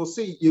 as we'll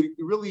see,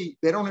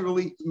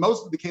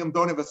 most of the kalim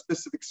don't have a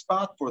specific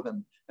spot for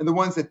them. And the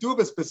ones that do have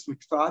a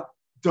specific spot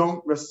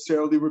don't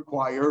necessarily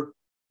require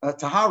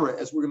tahara,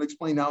 as we're going to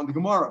explain now in the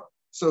Gemara.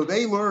 So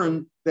they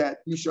learn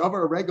that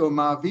Mishavar Rego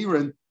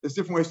Ma'avirin, there's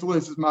different ways to learn.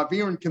 It says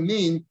Ma'avirin can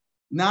mean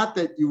not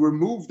that you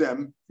remove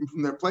them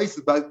from their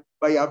places, but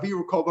by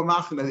Aviru Kol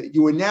B'machna, that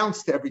you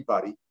announce to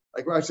everybody.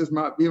 Like Rashi says,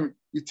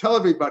 you tell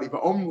everybody,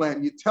 but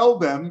Omland, you tell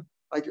them,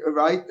 like,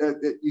 right?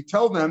 You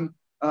tell them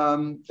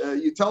to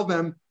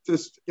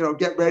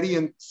get ready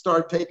and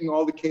start taking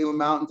all the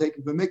kalim out and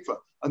taking the mikvah.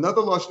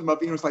 Another lashon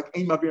mavir is like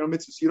ein mavir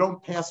mitzvahs. You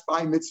don't pass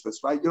by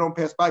mitzvahs, right? You don't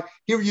pass by.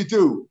 Here you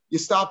do. You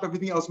stop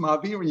everything else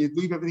mavir and you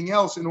leave everything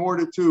else in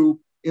order to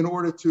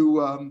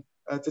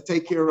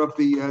take care of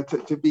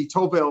to be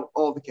tovel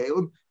all the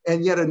kalim.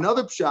 And yet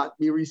another pshat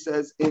Miri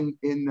says in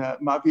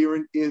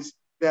mavirin is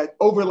that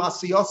over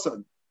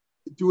lasiyasan.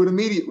 Do it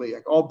immediately.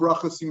 Like all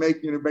brachas you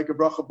make a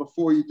bracha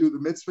before you do the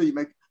mitzvah. You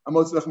make a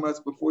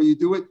motzach before you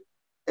do it.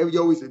 And you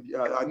always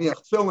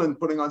tefillin,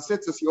 putting on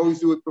tzitzis. You always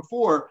do it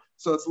before.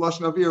 So it's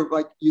lashon avir,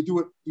 like you do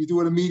it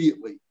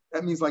immediately.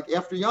 That means like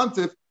after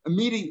Yontif,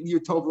 immediately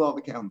you're told all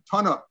the count.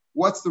 Tana,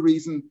 what's the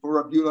reason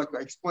for Rabbi? Like I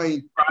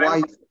explained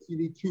why you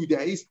need 2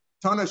 days.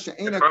 Tana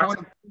she'ena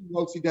kohen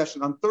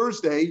on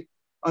Thursday.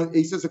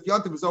 He says if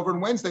Yontif is over on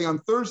Wednesday, on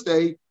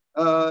Thursday.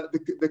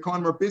 The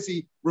Kohanim are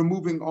busy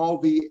removing all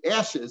the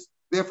ashes.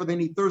 Therefore, they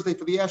need Thursday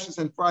for the ashes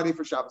and Friday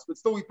for Shabbos. But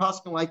still, we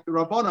paskin like the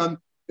Rabbanan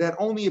that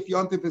only if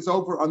Yontif is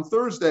over on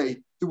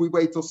Thursday do we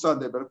wait till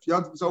Sunday. But if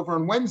Yontif is over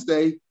on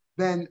Wednesday,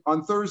 then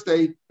on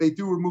Thursday they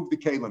do remove the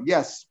kalim.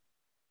 Yes.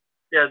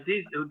 Yeah,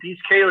 these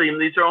kalim,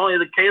 these are only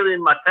the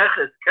kalim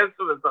mateches.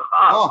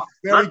 Oh,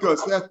 very good.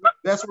 So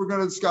that's what we're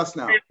going to discuss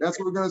now. That's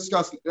what we're going to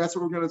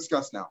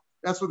discuss now.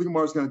 That's what the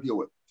Gemara is going to deal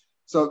with.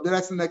 So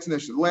that's the next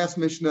Mishnah. The last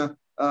Mishnah.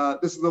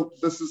 This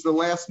is the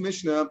last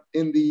Mishnah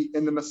in the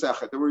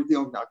Masechet that we're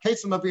dealing with now.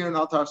 Kesem Avir and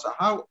Altar. So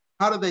how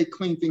do they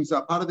clean things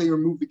up? How do they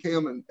remove the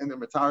kalim and their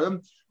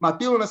matarim?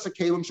 Matilin as a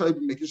kalim shayv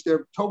mikdash.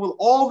 They're total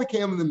all the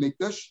kalim in the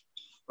mikdash,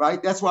 right?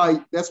 That's why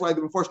the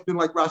Mefarshim didn't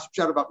like Rashi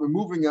Pshat about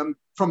removing them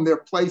from their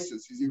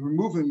places. He's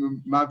removing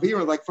them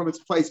Mavir like from its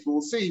place. But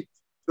we'll see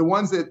the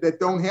ones that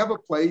don't have a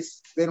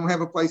place, they don't have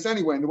a place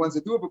anyway, and the ones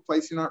that do have a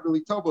place, you're not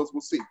really told.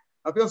 We'll see.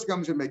 We tell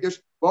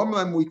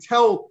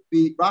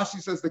the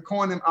Rashi says the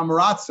Kohanim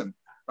Amaratzim,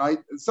 right?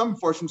 Some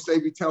Mefarshim say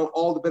we tell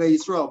all the Bnei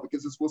Yisrael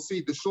because as we'll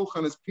see, the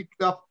Shulchan is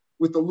picked up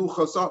with the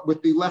luchos,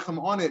 with the lechem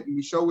on it, and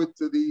we show it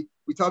to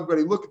we tell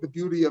everybody look at the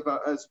beauty of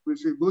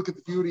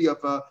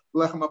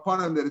lechem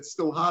upon him, that it's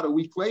still hot a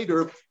week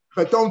later,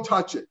 but don't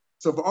touch it.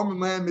 So for Omer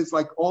Lamb is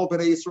like all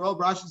Bnei Yisrael.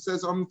 Rashi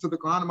says to the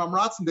Kohanim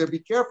Amaratzim there, be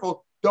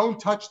careful, don't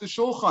touch the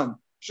Shulchan,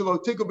 Shelo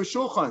Tigu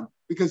b'Shulchan,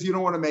 because you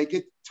don't want to make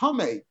it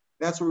tamei.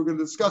 That's what we're going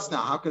to discuss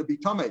now. How can it be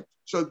tamei?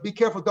 So be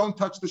careful. Don't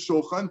touch the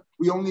shulchan.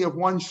 We only have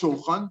one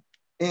shulchan,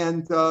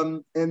 and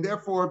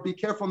therefore be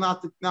careful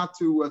not to. But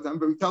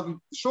we tell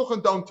them the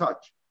shulchan don't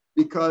touch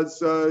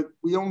because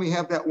we only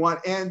have that one,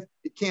 and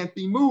it can't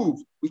be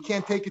moved. We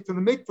can't take it to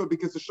the mikveh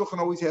because the shulchan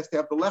always has to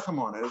have the lechem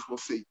on it, as we'll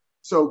see.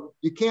 So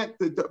you can't.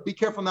 Be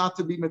careful not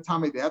to be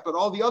matame that. But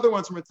all the other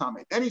ones are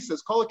matame. Then he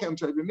says, "Kol hakem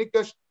shayv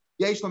mikdash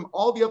yeshlam."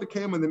 All the other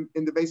kem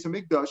in the base of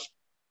mikdash,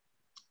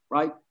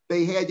 right?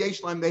 They had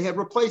Yeshlam, they had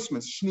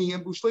replacements, Shni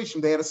and Bushlishim.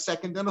 They had a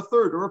second and a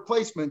third, a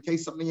replacement in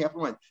case something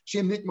happened. When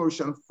Shem Nitmor,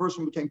 the first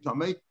one became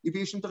Tamei, you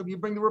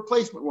bring the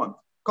replacement one.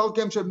 They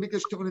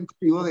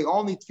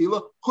all need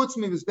tefillah. Chutz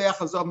mi mizbeach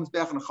hazav,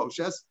 mizbeach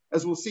nechoshes,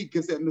 as we'll see,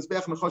 because the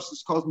mizbeach nechoshes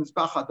is called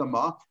mizbeach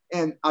adama,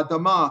 and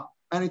adama,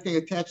 anything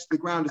attached to the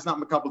ground is not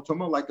makabel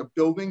tumah, like a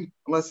building,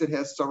 unless it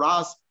has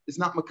saras, is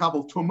not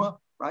makabel tumah.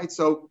 Right,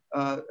 so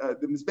the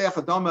mizbeach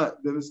adama,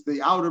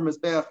 the outer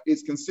mizbeach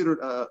is considered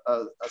a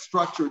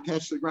structure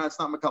attached to the ground. It's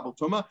not makabel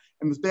tuma,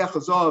 and mizbeach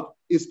hazav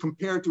is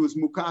compared to as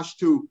mukash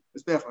to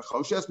mizbeach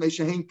nechoshes.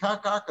 Meishahin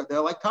karka,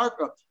 they're like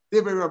karka.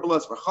 They're very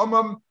rebellious for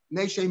chamram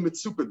neishay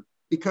mitzupin.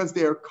 because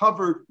they're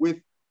covered with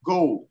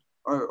gold,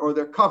 or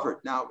they're covered.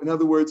 Now, in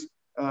other words,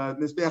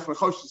 Mizbeach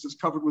Nechoshes is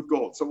covered with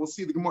gold. So we'll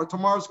see the Gemara.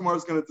 Tomorrow's Gemara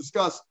is going to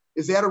discuss,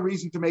 is that a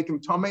reason to make him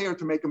Tameh or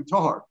to make him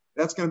Tahar?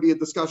 That's going to be a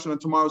discussion on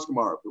tomorrow's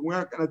Gemara. But we're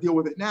not going to deal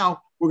with it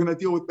now. We're going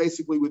to deal with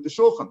basically with the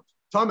Shulchan.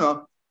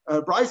 Tana,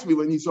 Bryce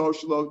Milanizor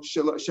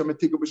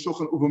Shematiga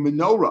B'Shulchan Uva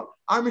Menorah.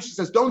 Our Mishnah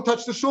says, don't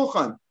touch the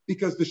Shulchan,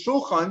 because the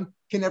Shulchan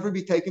can never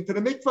be taken to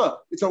the mikveh.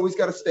 It's always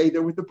got to stay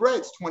there with the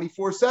breads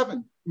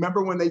 24/7.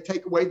 Remember when they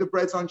take away the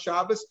breads on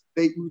Shabbos?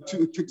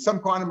 Some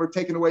quantum are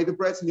taking away the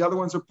breads, and the other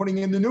ones are putting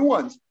in the new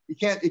ones. It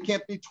can't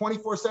be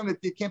 24/7.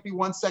 It can't be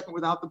 1 second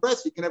without the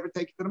breads. You can never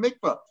take it to the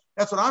mikveh.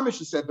 That's what our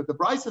Mishnah said. But the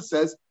Brisa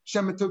says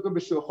Shematuka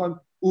b'Shulchan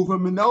uva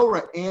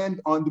menorah, and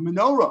on the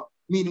menorah,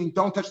 meaning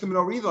don't touch the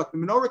menorah either. Like the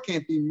menorah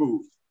can't be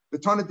moved. The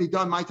Tanat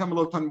Didan, my time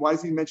Tan. Why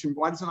doesn't he mention?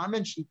 Why doesn't I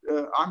mention?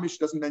 Our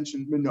Mishnah doesn't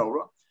mention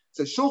menorah. It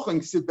says Shulchan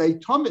sibei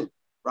tamid.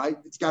 Right?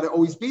 It's got to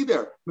always be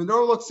there.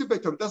 Menorah looks sibei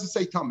tamid. It doesn't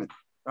say tamid.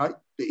 Right?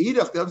 The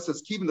Edach, the other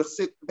says kivin the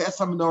sit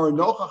v'esa menorah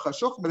nocha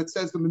chashulchan, but it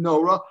says the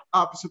menorah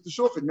opposite the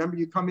shulchan. Remember,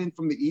 you come in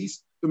from the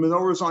east. The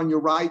menorah is on your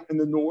right in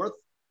the north,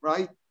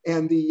 right?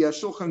 And the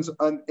shulchan's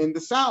in the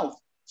south.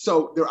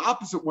 So they're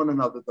opposite one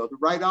another, though. They're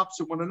right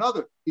opposite one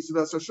another. He said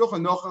that's a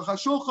shulchan nocha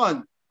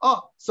chashulchan.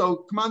 So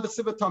command the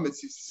sibei tamid.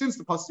 Since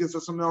the pasuk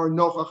says menorah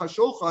nocha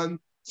chashulchan.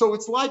 So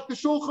it's like the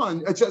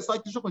shulchan. It's just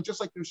like the shulchan. Just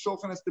like the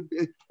shulchan has to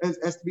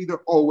be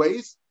there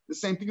always. The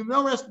same thing. The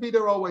menorah has to be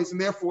there always,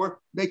 and therefore,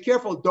 be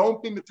careful.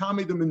 Don't be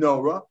mitami the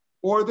menorah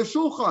or the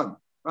shulchan.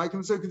 Right?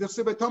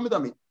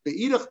 The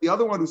Edach, the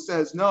other one who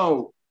says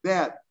no,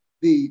 that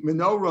the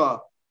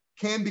menorah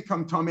can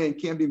become tamei and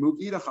can be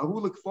moved.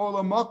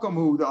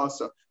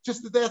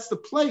 Just that's the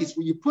place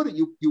where you put it.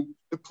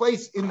 The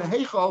place in the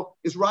heichal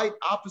is right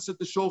opposite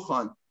the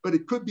shulchan, but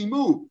it could be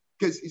moved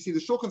because you see the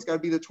shulchan's got to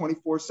be there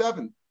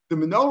 24/7. The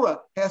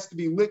menorah has to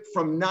be lit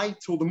from night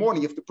till the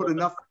morning. You have to put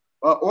enough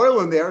oil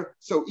in there.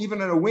 So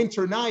even on a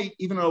winter night,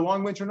 even on a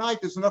long winter night,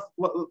 there's enough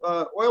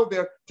oil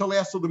there to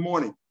last till the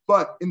morning.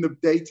 But in the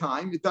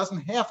daytime, it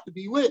doesn't have to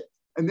be lit.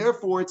 And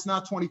therefore, it's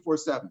not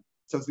 24/7.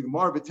 Says the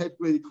Gemara,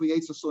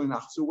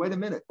 so wait a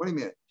minute.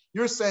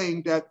 You're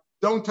saying that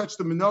don't touch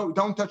the menorah,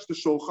 don't touch the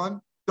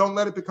shulchan, don't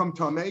let it become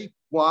tamei.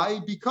 Why?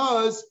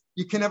 Because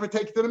you can never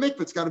take it to the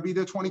mikveh. It's got to be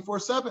there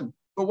 24/7.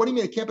 But what do you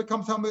mean? It can't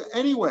become tamei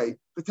anyway.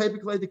 It's a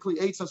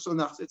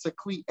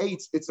kli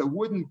eitz. It's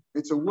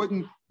a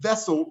wooden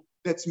vessel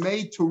that's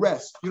made to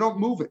rest. You don't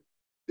move it.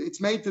 It's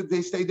made to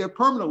they stay there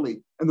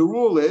permanently. And the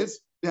rule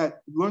is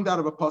that we learned out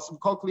of a pasuk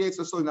called kli eitz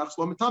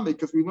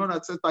because we learned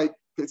it says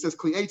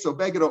kli eitz or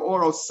beged or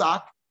oro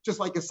sak. Just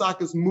like a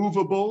sock is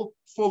movable,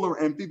 full or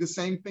empty, the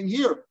same thing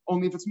here.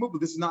 Only if it's movable.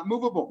 This is not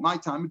movable. My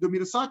time,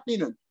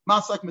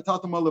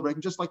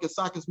 just like a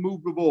sock is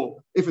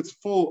movable if it's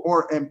full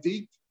or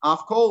empty. And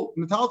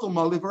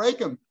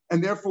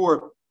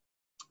therefore,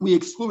 we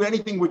exclude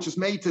anything which is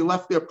made to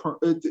left there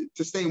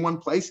to stay in one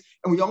place.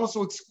 And we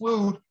also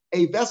exclude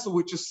a vessel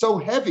which is so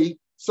heavy,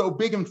 so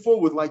big and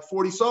full with like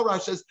 40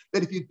 sarashes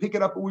that if you pick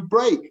it up, it would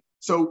break.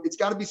 So it's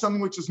got to be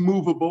something which is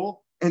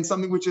movable and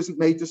something which isn't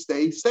made to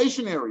stay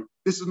stationary.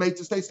 This is made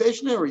to stay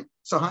stationary.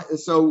 So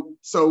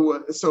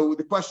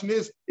the question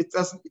is, it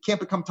can't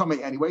become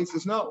tamei anyway. He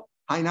says no.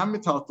 Even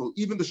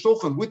the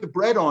shulchan with the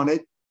bread on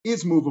it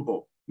is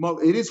movable.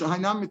 It is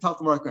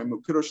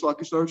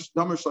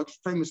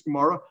famous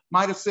Gemara.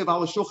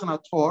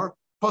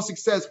 Pasuk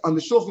says on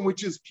the shulchan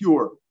which is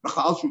pure,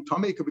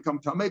 it could become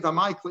tamei.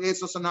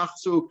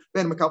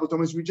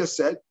 As we just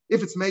said,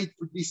 if it's made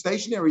to be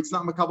stationary, it's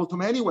not makabel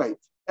tamei anyway.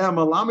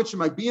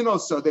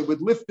 So they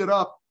would lift it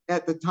up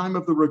at the time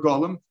of the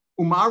regalim.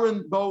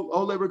 Umarin bo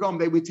ole regalim.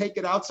 They would take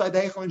it outside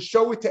the heichal and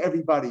show it to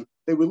everybody.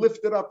 They would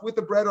lift it up with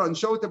the bread on and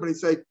show it to everybody.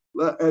 Say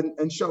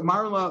and show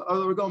Marin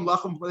ole regalim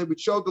lachem. They would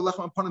show the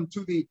lechem upon him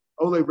to the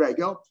ole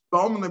regel.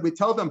 They would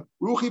tell them,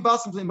 Ruchi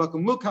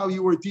basim, look how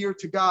you were dear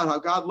to God, how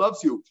God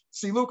loves you.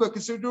 Siluka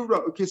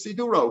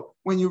kisiduro.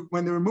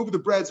 When they remove the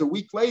breads a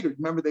week later,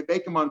 remember they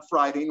bake them on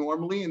Friday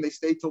normally, and they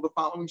stay till the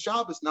following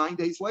Shabbos, 9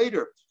 days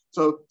later.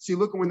 So, see,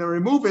 look, when they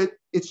remove it,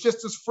 it's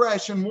just as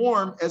fresh and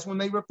warm as when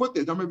they were put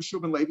there. There's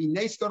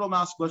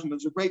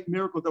a great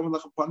miracle done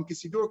with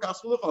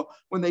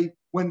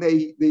when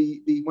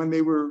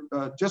they were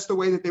just the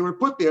way that they were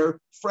put there,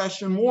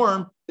 fresh and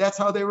warm. That's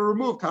how they were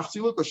removed. To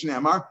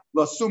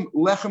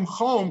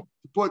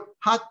put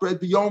hot bread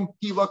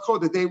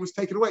the day it was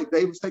taken away. The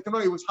day it was taken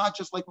away, it was hot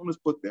just like when it was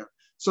put there.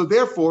 So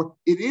therefore,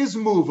 it is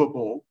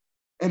movable,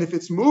 and if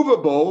it's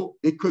movable,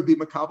 it could be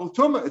makabel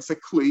tumah. It's a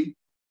kli.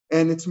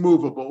 And it's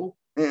movable,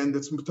 and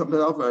it's and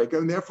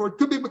therefore it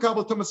could be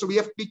makabel tumah. So we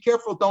have to be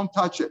careful. Don't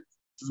touch it.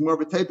 This is more of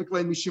a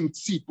typically mishum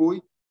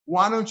tzipui.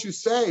 Why don't you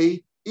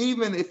say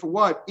even if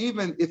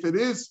it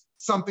is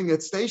something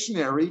that's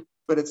stationary,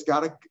 but it's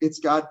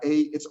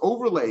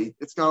overlaid.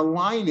 It's got a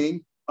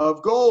lining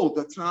of gold.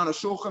 That's not a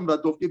shulchan.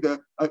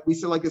 We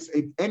say like this,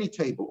 any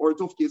table or a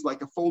dufki is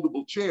like a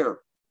foldable chair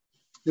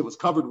that was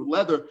covered with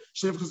leather.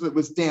 That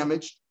was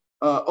damaged.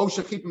 Or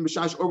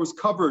was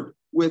covered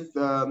with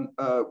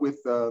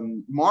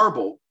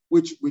marble,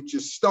 which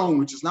is stone,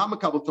 which is not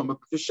makabel tuma,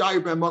 but the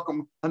shayir ben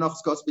makom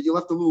hanachas kos, but you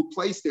left a little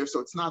place there, so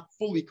it's not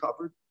fully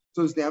covered,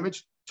 so it's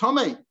damaged.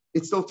 Tamei,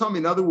 it's still tummy.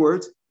 In other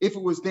words, if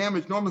it was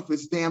damaged, normally if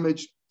it's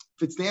damaged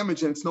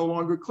and it's no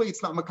longer kli,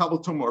 it's not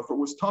makabel tumah. If it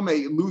was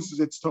tamei, it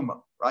loses its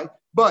tumah, right?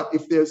 But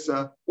if there's,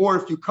 or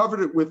if you covered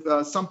it with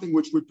something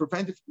which would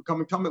prevent it from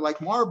becoming tamei, like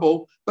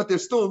marble, but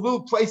there's still a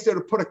little place there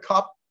to put a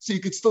cup, so you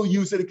could still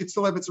use it. It could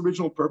still have its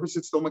original purpose.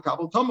 It's still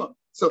makabel tumah.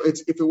 So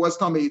if it was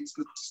tamei, it's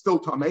still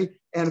tamei,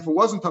 and if it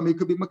wasn't tamei, it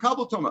could be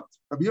makabel tumah.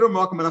 You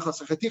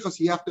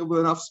have to have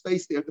enough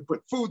space there to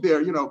put food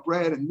there,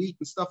 bread and meat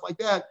and stuff like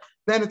that.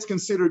 Then it's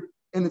considered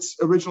in its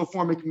original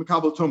form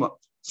makabel tumah.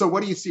 So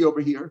what do you see over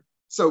here?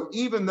 So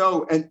even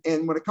though,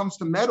 and when it comes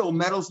to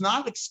metal's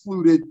not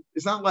excluded.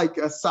 It's not like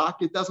a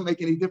sock. It doesn't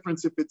make any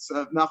difference if it's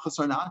nachas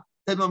or not.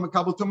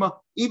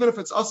 Even if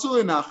it's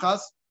asur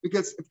nachas,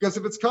 because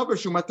if it's covered,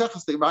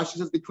 Rashi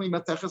says the clean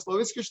mateches lo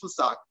iskish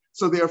l'sak.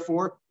 So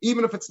therefore,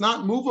 even if it's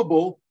not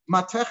movable,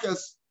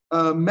 mateches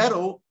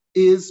metal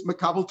is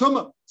makabel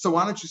tumah. So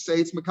why don't you say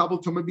it's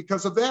makabel tumah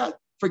because of that?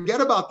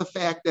 Forget about the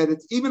fact that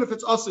it's, even if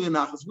it's asur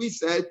nachas, we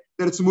said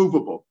that it's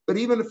movable. But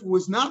even if it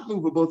was not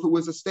movable, if it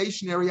was a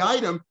stationary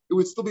item, it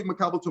would still be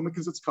makabel tumah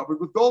because it's covered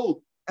with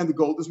gold, and the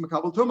gold is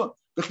makabel tumah.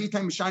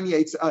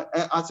 It's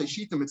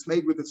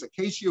made with this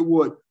acacia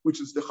wood,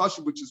 which is the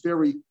chashuv, which is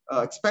very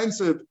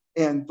expensive,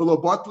 and below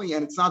botli,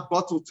 and it's not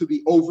bottled to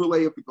the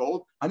overlay of the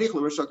gold.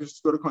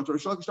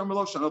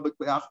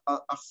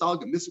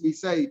 This we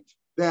say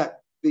that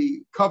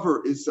the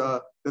cover is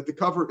bottle, that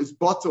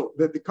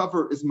the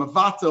cover is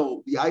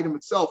mavatel, the item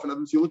itself. In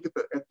other words, you look at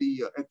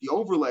the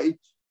overlay.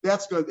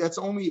 That's good. That's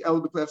only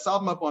only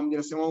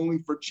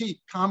for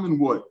cheap common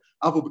wood.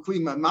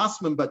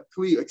 But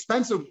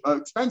expensive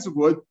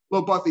wood.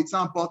 Low bottle, it's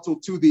not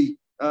bottled to the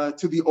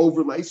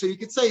overlay. So you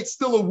could say it's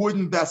still a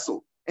wooden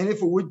vessel. And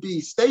if it would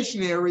be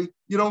stationary,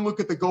 you don't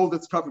look at the gold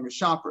that's covering a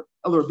shopper.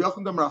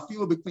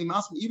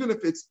 Even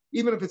if it's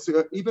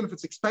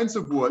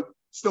expensive wood,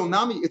 still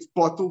nami, it's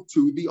bottled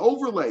to the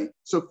overlay.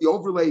 So if the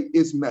overlay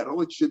is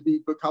metal, it should be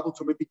makabel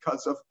tumah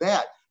because of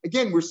that.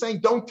 Again, we're saying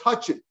don't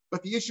touch it,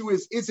 but the issue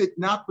is it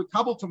not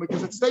makabel tumah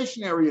because it's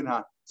stationary or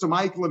not? So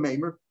Michael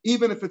Maimer,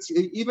 even if it's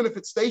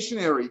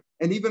stationary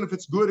and even if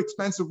it's good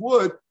expensive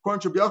wood,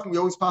 according to Rabbi Yochanan, we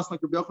always pass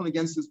like Rabbi Yochanan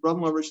against his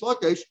brother-in-law Rish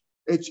Lakish.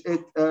 Even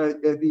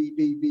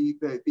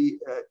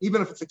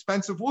if it's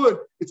expensive wood,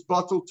 it's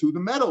bottled to the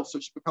metal. So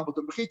this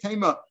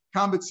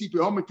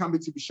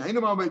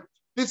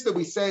that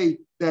we say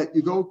that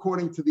you go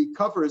according to the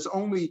cover is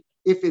only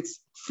if it's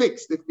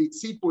fixed, if the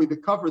tzipoy, the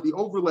cover, the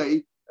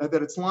overlay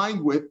that it's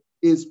lined with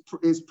is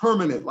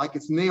permanent, like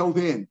it's nailed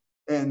in.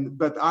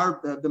 But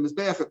the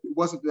mizbeach, it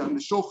wasn't on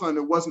the shulchan,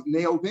 it wasn't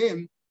nailed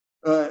in,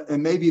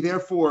 and maybe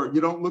therefore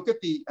you don't look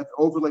at the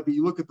overlay, but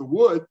you look at the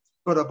wood.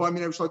 But what are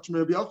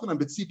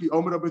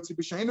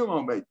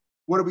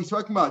we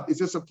talking about? Is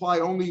this apply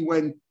only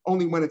when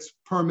it's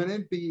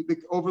permanent, the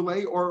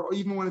overlay, or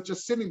even when it's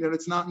just sitting there,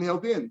 it's not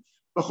nailed in?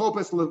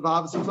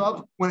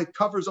 When it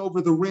covers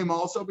over the rim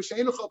also,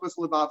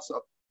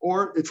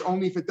 or it's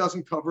only if it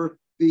doesn't cover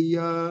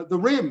the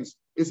rims.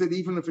 Is it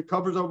even if it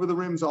covers over the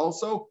rims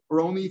also,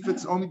 or only if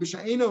it's only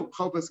b'she'enu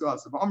chopes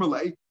gasav?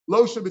 Amarlei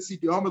lo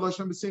shebetzipi omer lo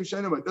shebetzipi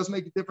she'enu. It doesn't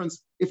make a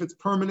difference if it's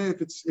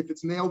permanent, if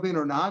it's nailed in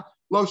or not.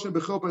 Lo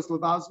shebechopes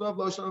levazvav,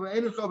 lo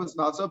shebe'enu chopes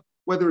levazvav.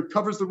 Whether it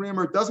covers the rim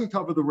or it doesn't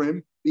cover the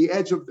rim, the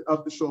edge of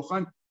the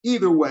shulchan.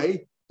 Either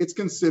way, it's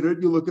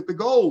considered. You look at the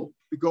gold.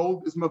 The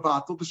gold is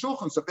mavatal the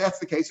shulchan. So if that's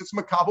the case, it's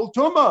makabel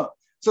tumah.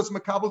 So it's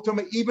makabel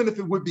tumah even if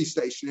it would be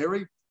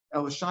stationary.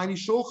 El shiny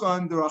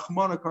shulchan, the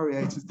Rachmana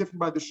Kariyetz is different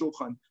by the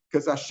shulchan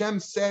because Hashem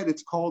said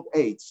it's called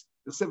eitz.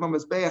 The Siva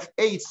Mizbeach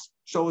eitz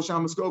Sholosh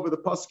Hamaskova. The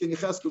pasuk in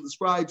Yecheskel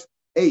describes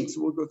eitz.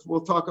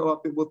 We'll talk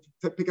about it. We'll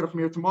pick it up from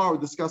here tomorrow,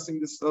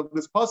 discussing this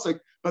pasuk.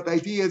 But the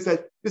idea is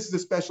that this is a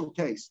special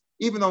case.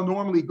 Even though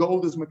normally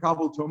gold is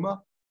makabel tumah,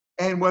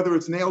 and whether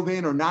it's nailed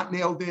in or not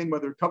nailed in,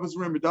 whether it covers the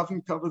rim or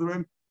doesn't cover the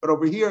rim, but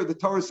over here the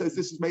Torah says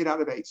this is made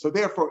out of eitz. So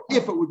therefore,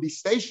 if it would be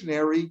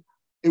stationary,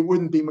 it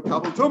wouldn't be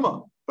makabel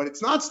tumah. But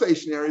it's not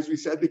stationary, as we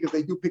said, because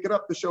they do pick it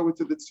up to show it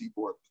to the tzibur.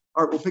 All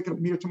right, we'll pick it up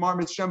here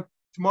tomorrow.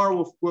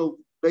 Tomorrow we'll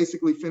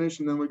basically finish,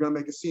 and then we're going to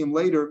make a siyum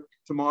later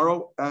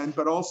tomorrow.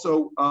 But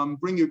also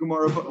bring your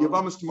Gemara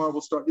Yavamas tomorrow.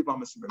 We'll start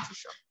Yavamas in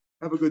Hashem.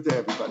 Have a good day,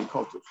 everybody.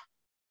 Kol tov.